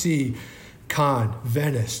love to see Cannes,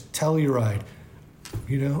 Venice, Telluride,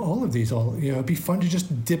 all of these. It'd be fun to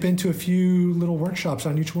just dip into a few little workshops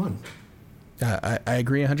on each one. I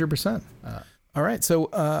agree 100%. All right,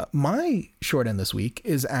 so my short end this week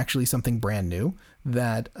is actually something brand new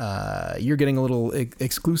that you're getting a little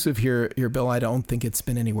exclusive here, Bill. I don't think it's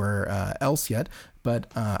been anywhere else yet, but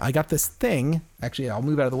I got this thing. Actually, I'll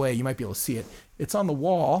move out of the way. You might be able to see it. It's on the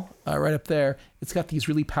wall right up there. It's got these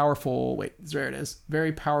really powerful, there it is,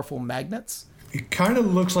 very powerful magnets. It kind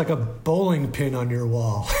of looks like a bowling pin on your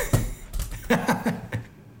wall.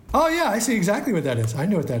 Oh, yeah, I see exactly what that is. I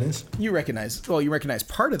know what that is. You recognize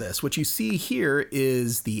part of this. What you see here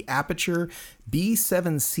is the Aperture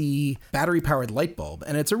B7C battery-powered light bulb,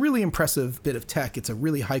 and it's a really impressive bit of tech. It's a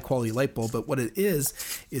really high-quality light bulb, but what it is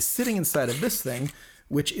sitting inside of this thing,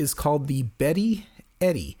 which is called the Betty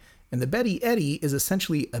Eddy. And the Betty Eddy is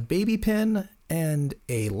essentially a baby pin and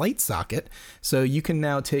a light socket. So you can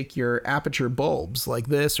now take your Aperture bulbs like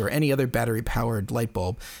this or any other battery-powered light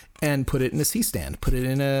bulb and put it in a C-stand, put it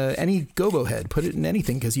in any gobo head, put it in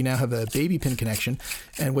anything, because you now have a baby pin connection.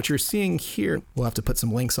 And what you're seeing here, we'll have to put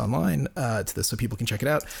some links online to this so people can check it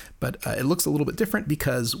out, but it looks a little bit different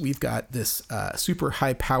because we've got this super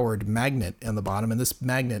high-powered magnet on the bottom, and this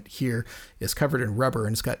magnet here is covered in rubber,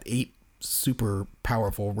 and it's got 8 super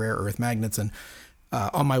powerful rare earth magnets. And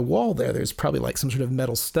on my wall there's probably like some sort of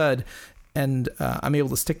metal stud, and I'm able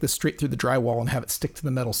to stick this straight through the drywall and have it stick to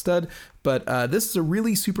the metal stud. But this is a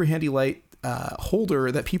really super handy light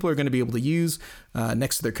holder that people are going to be able to use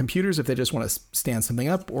next to their computers if they just want to stand something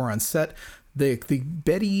up or on set. The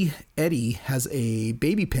Betty Eddy has a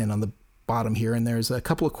baby pin on the bottom here, and there's a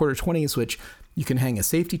couple of 1/4-20s which you can hang a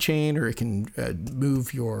safety chain, or it can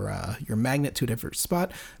move your magnet to a different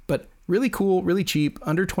spot. But really cool, really cheap,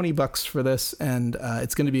 under $20 for this, and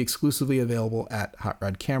it's going to be exclusively available at Hot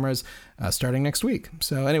Rod Cameras starting next week.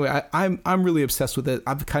 So anyway, I'm really obsessed with it.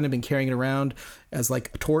 I've kind of been carrying it around as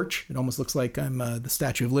like a torch. It almost looks like I'm the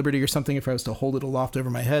Statue of Liberty or something if I was to hold it aloft over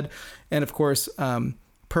my head. And of course,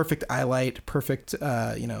 perfect eye light, perfect,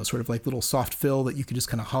 sort of like little soft fill that you could just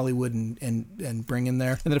kind of Hollywood and bring in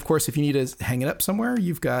there. And then, of course, if you need to hang it up somewhere,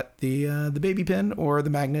 you've got the baby pin or the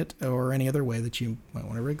magnet or any other way that you might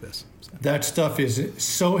want to rig this. So. That stuff is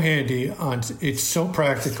so handy. It's so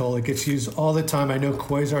practical. It gets used all the time. I know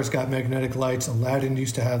Quasar's got magnetic lights. Aladdin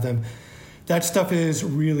used to have them. That stuff is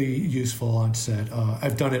really useful on set.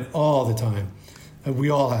 I've done it all the time. We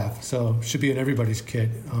all have. So it should be in everybody's kit.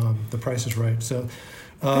 The price is right. So...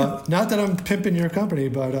 not that I'm pimping your company,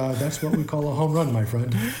 but that's what we call a home run, my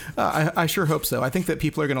friend. I sure hope so. I think that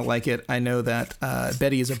people are going to like it. I know that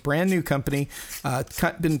Betty is a brand new company,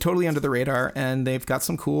 been totally under the radar, and they've got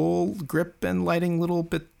some cool grip and lighting little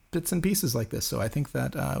bits and pieces like this. So I think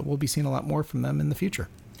that we'll be seeing a lot more from them in the future.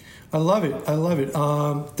 I love it.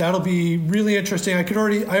 That'll be really interesting.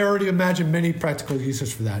 I already imagine many practical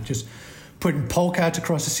uses for that. Just putting polecats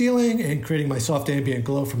across the ceiling and creating my soft ambient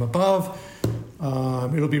glow from above.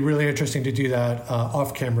 It'll be really interesting to do that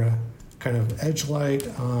off camera, kind of edge light,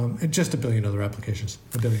 and just a billion other applications.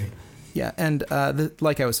 A billion. Yeah, and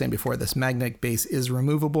like I was saying before, this magnetic base is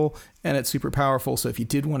removable, and it's super powerful. So if you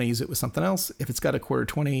did want to use it with something else, if it's got a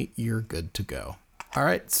 1/4-20, you're good to go. All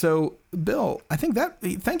right, so Bill, I think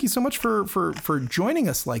thank you so much for joining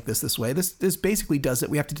us like this way. This basically does it.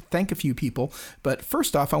 We have to thank a few people, but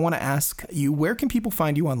first off, I want to ask you, where can people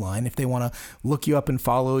find you online if they want to look you up and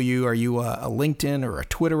follow you? Are you a LinkedIn or a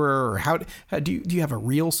Twitterer, or how do you have a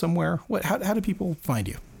reel somewhere? How do people find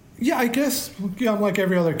you? Yeah, I guess I'm like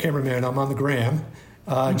every other cameraman. I'm on the gram.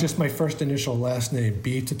 Just my first initial last name,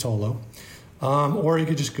 B. Totolo. Or you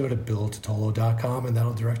could just go to billtotolo.com and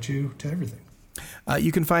that'll direct you to everything.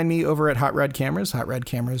 You can find me over at Hot Rod Cameras,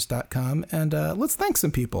 hotrodcameras.com. And let's thank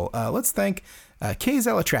some people. Let's thank Kays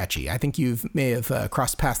Elatrachi. I think you may have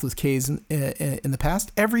crossed paths with Kays in the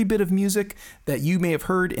past. Every bit of music that you may have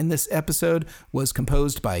heard in this episode was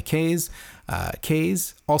composed by Kays.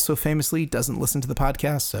 Kays also famously doesn't listen to the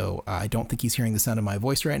podcast, so I don't think he's hearing the sound of my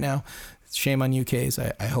voice right now. Shame on you, Kays.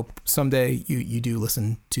 I hope someday you do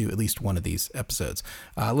listen to at least one of these episodes.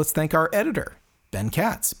 Let's thank our editor, Ben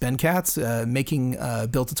Katz. Ben Katz, making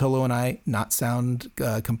Bill Totolo and I not sound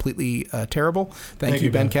completely terrible. Thank you,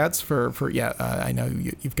 Ben Katz, for I know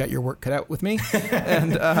you've got your work cut out with me.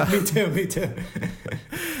 And Me too.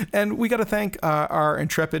 And we got to thank our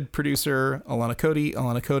intrepid producer,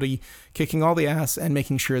 Alana Cody, kicking all the ass and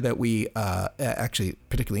making sure that we, actually,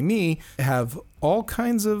 particularly me, have all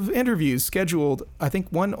kinds of interviews scheduled. I think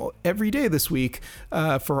one every day this week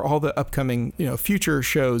for all the upcoming, future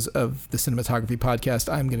shows of the Cinematography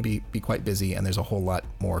Podcast. I'm going to be quite busy, and there's a whole lot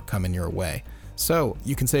more coming your way. So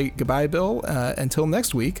you can say goodbye, Bill. Until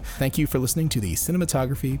next week, thank you for listening to the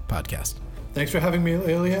Cinematography Podcast. Thanks for having me,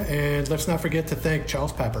 Ilya, and let's not forget to thank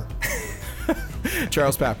Charles Papper.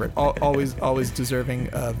 Charles Papper, always deserving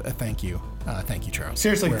of a thank you. Thank you, Charles.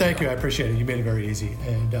 Seriously, thank you. I appreciate it. You made it very easy.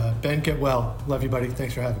 And Ben, get well. Love you, buddy.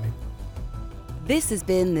 Thanks for having me. This has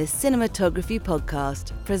been the Cinematography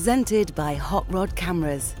Podcast, presented by Hot Rod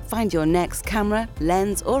Cameras. Find your next camera,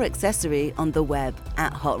 lens, or accessory on the web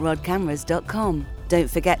at hotrodcameras.com. Don't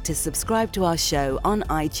forget to subscribe to our show on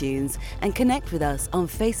iTunes and connect with us on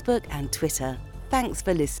Facebook and Twitter. Thanks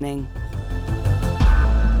for listening.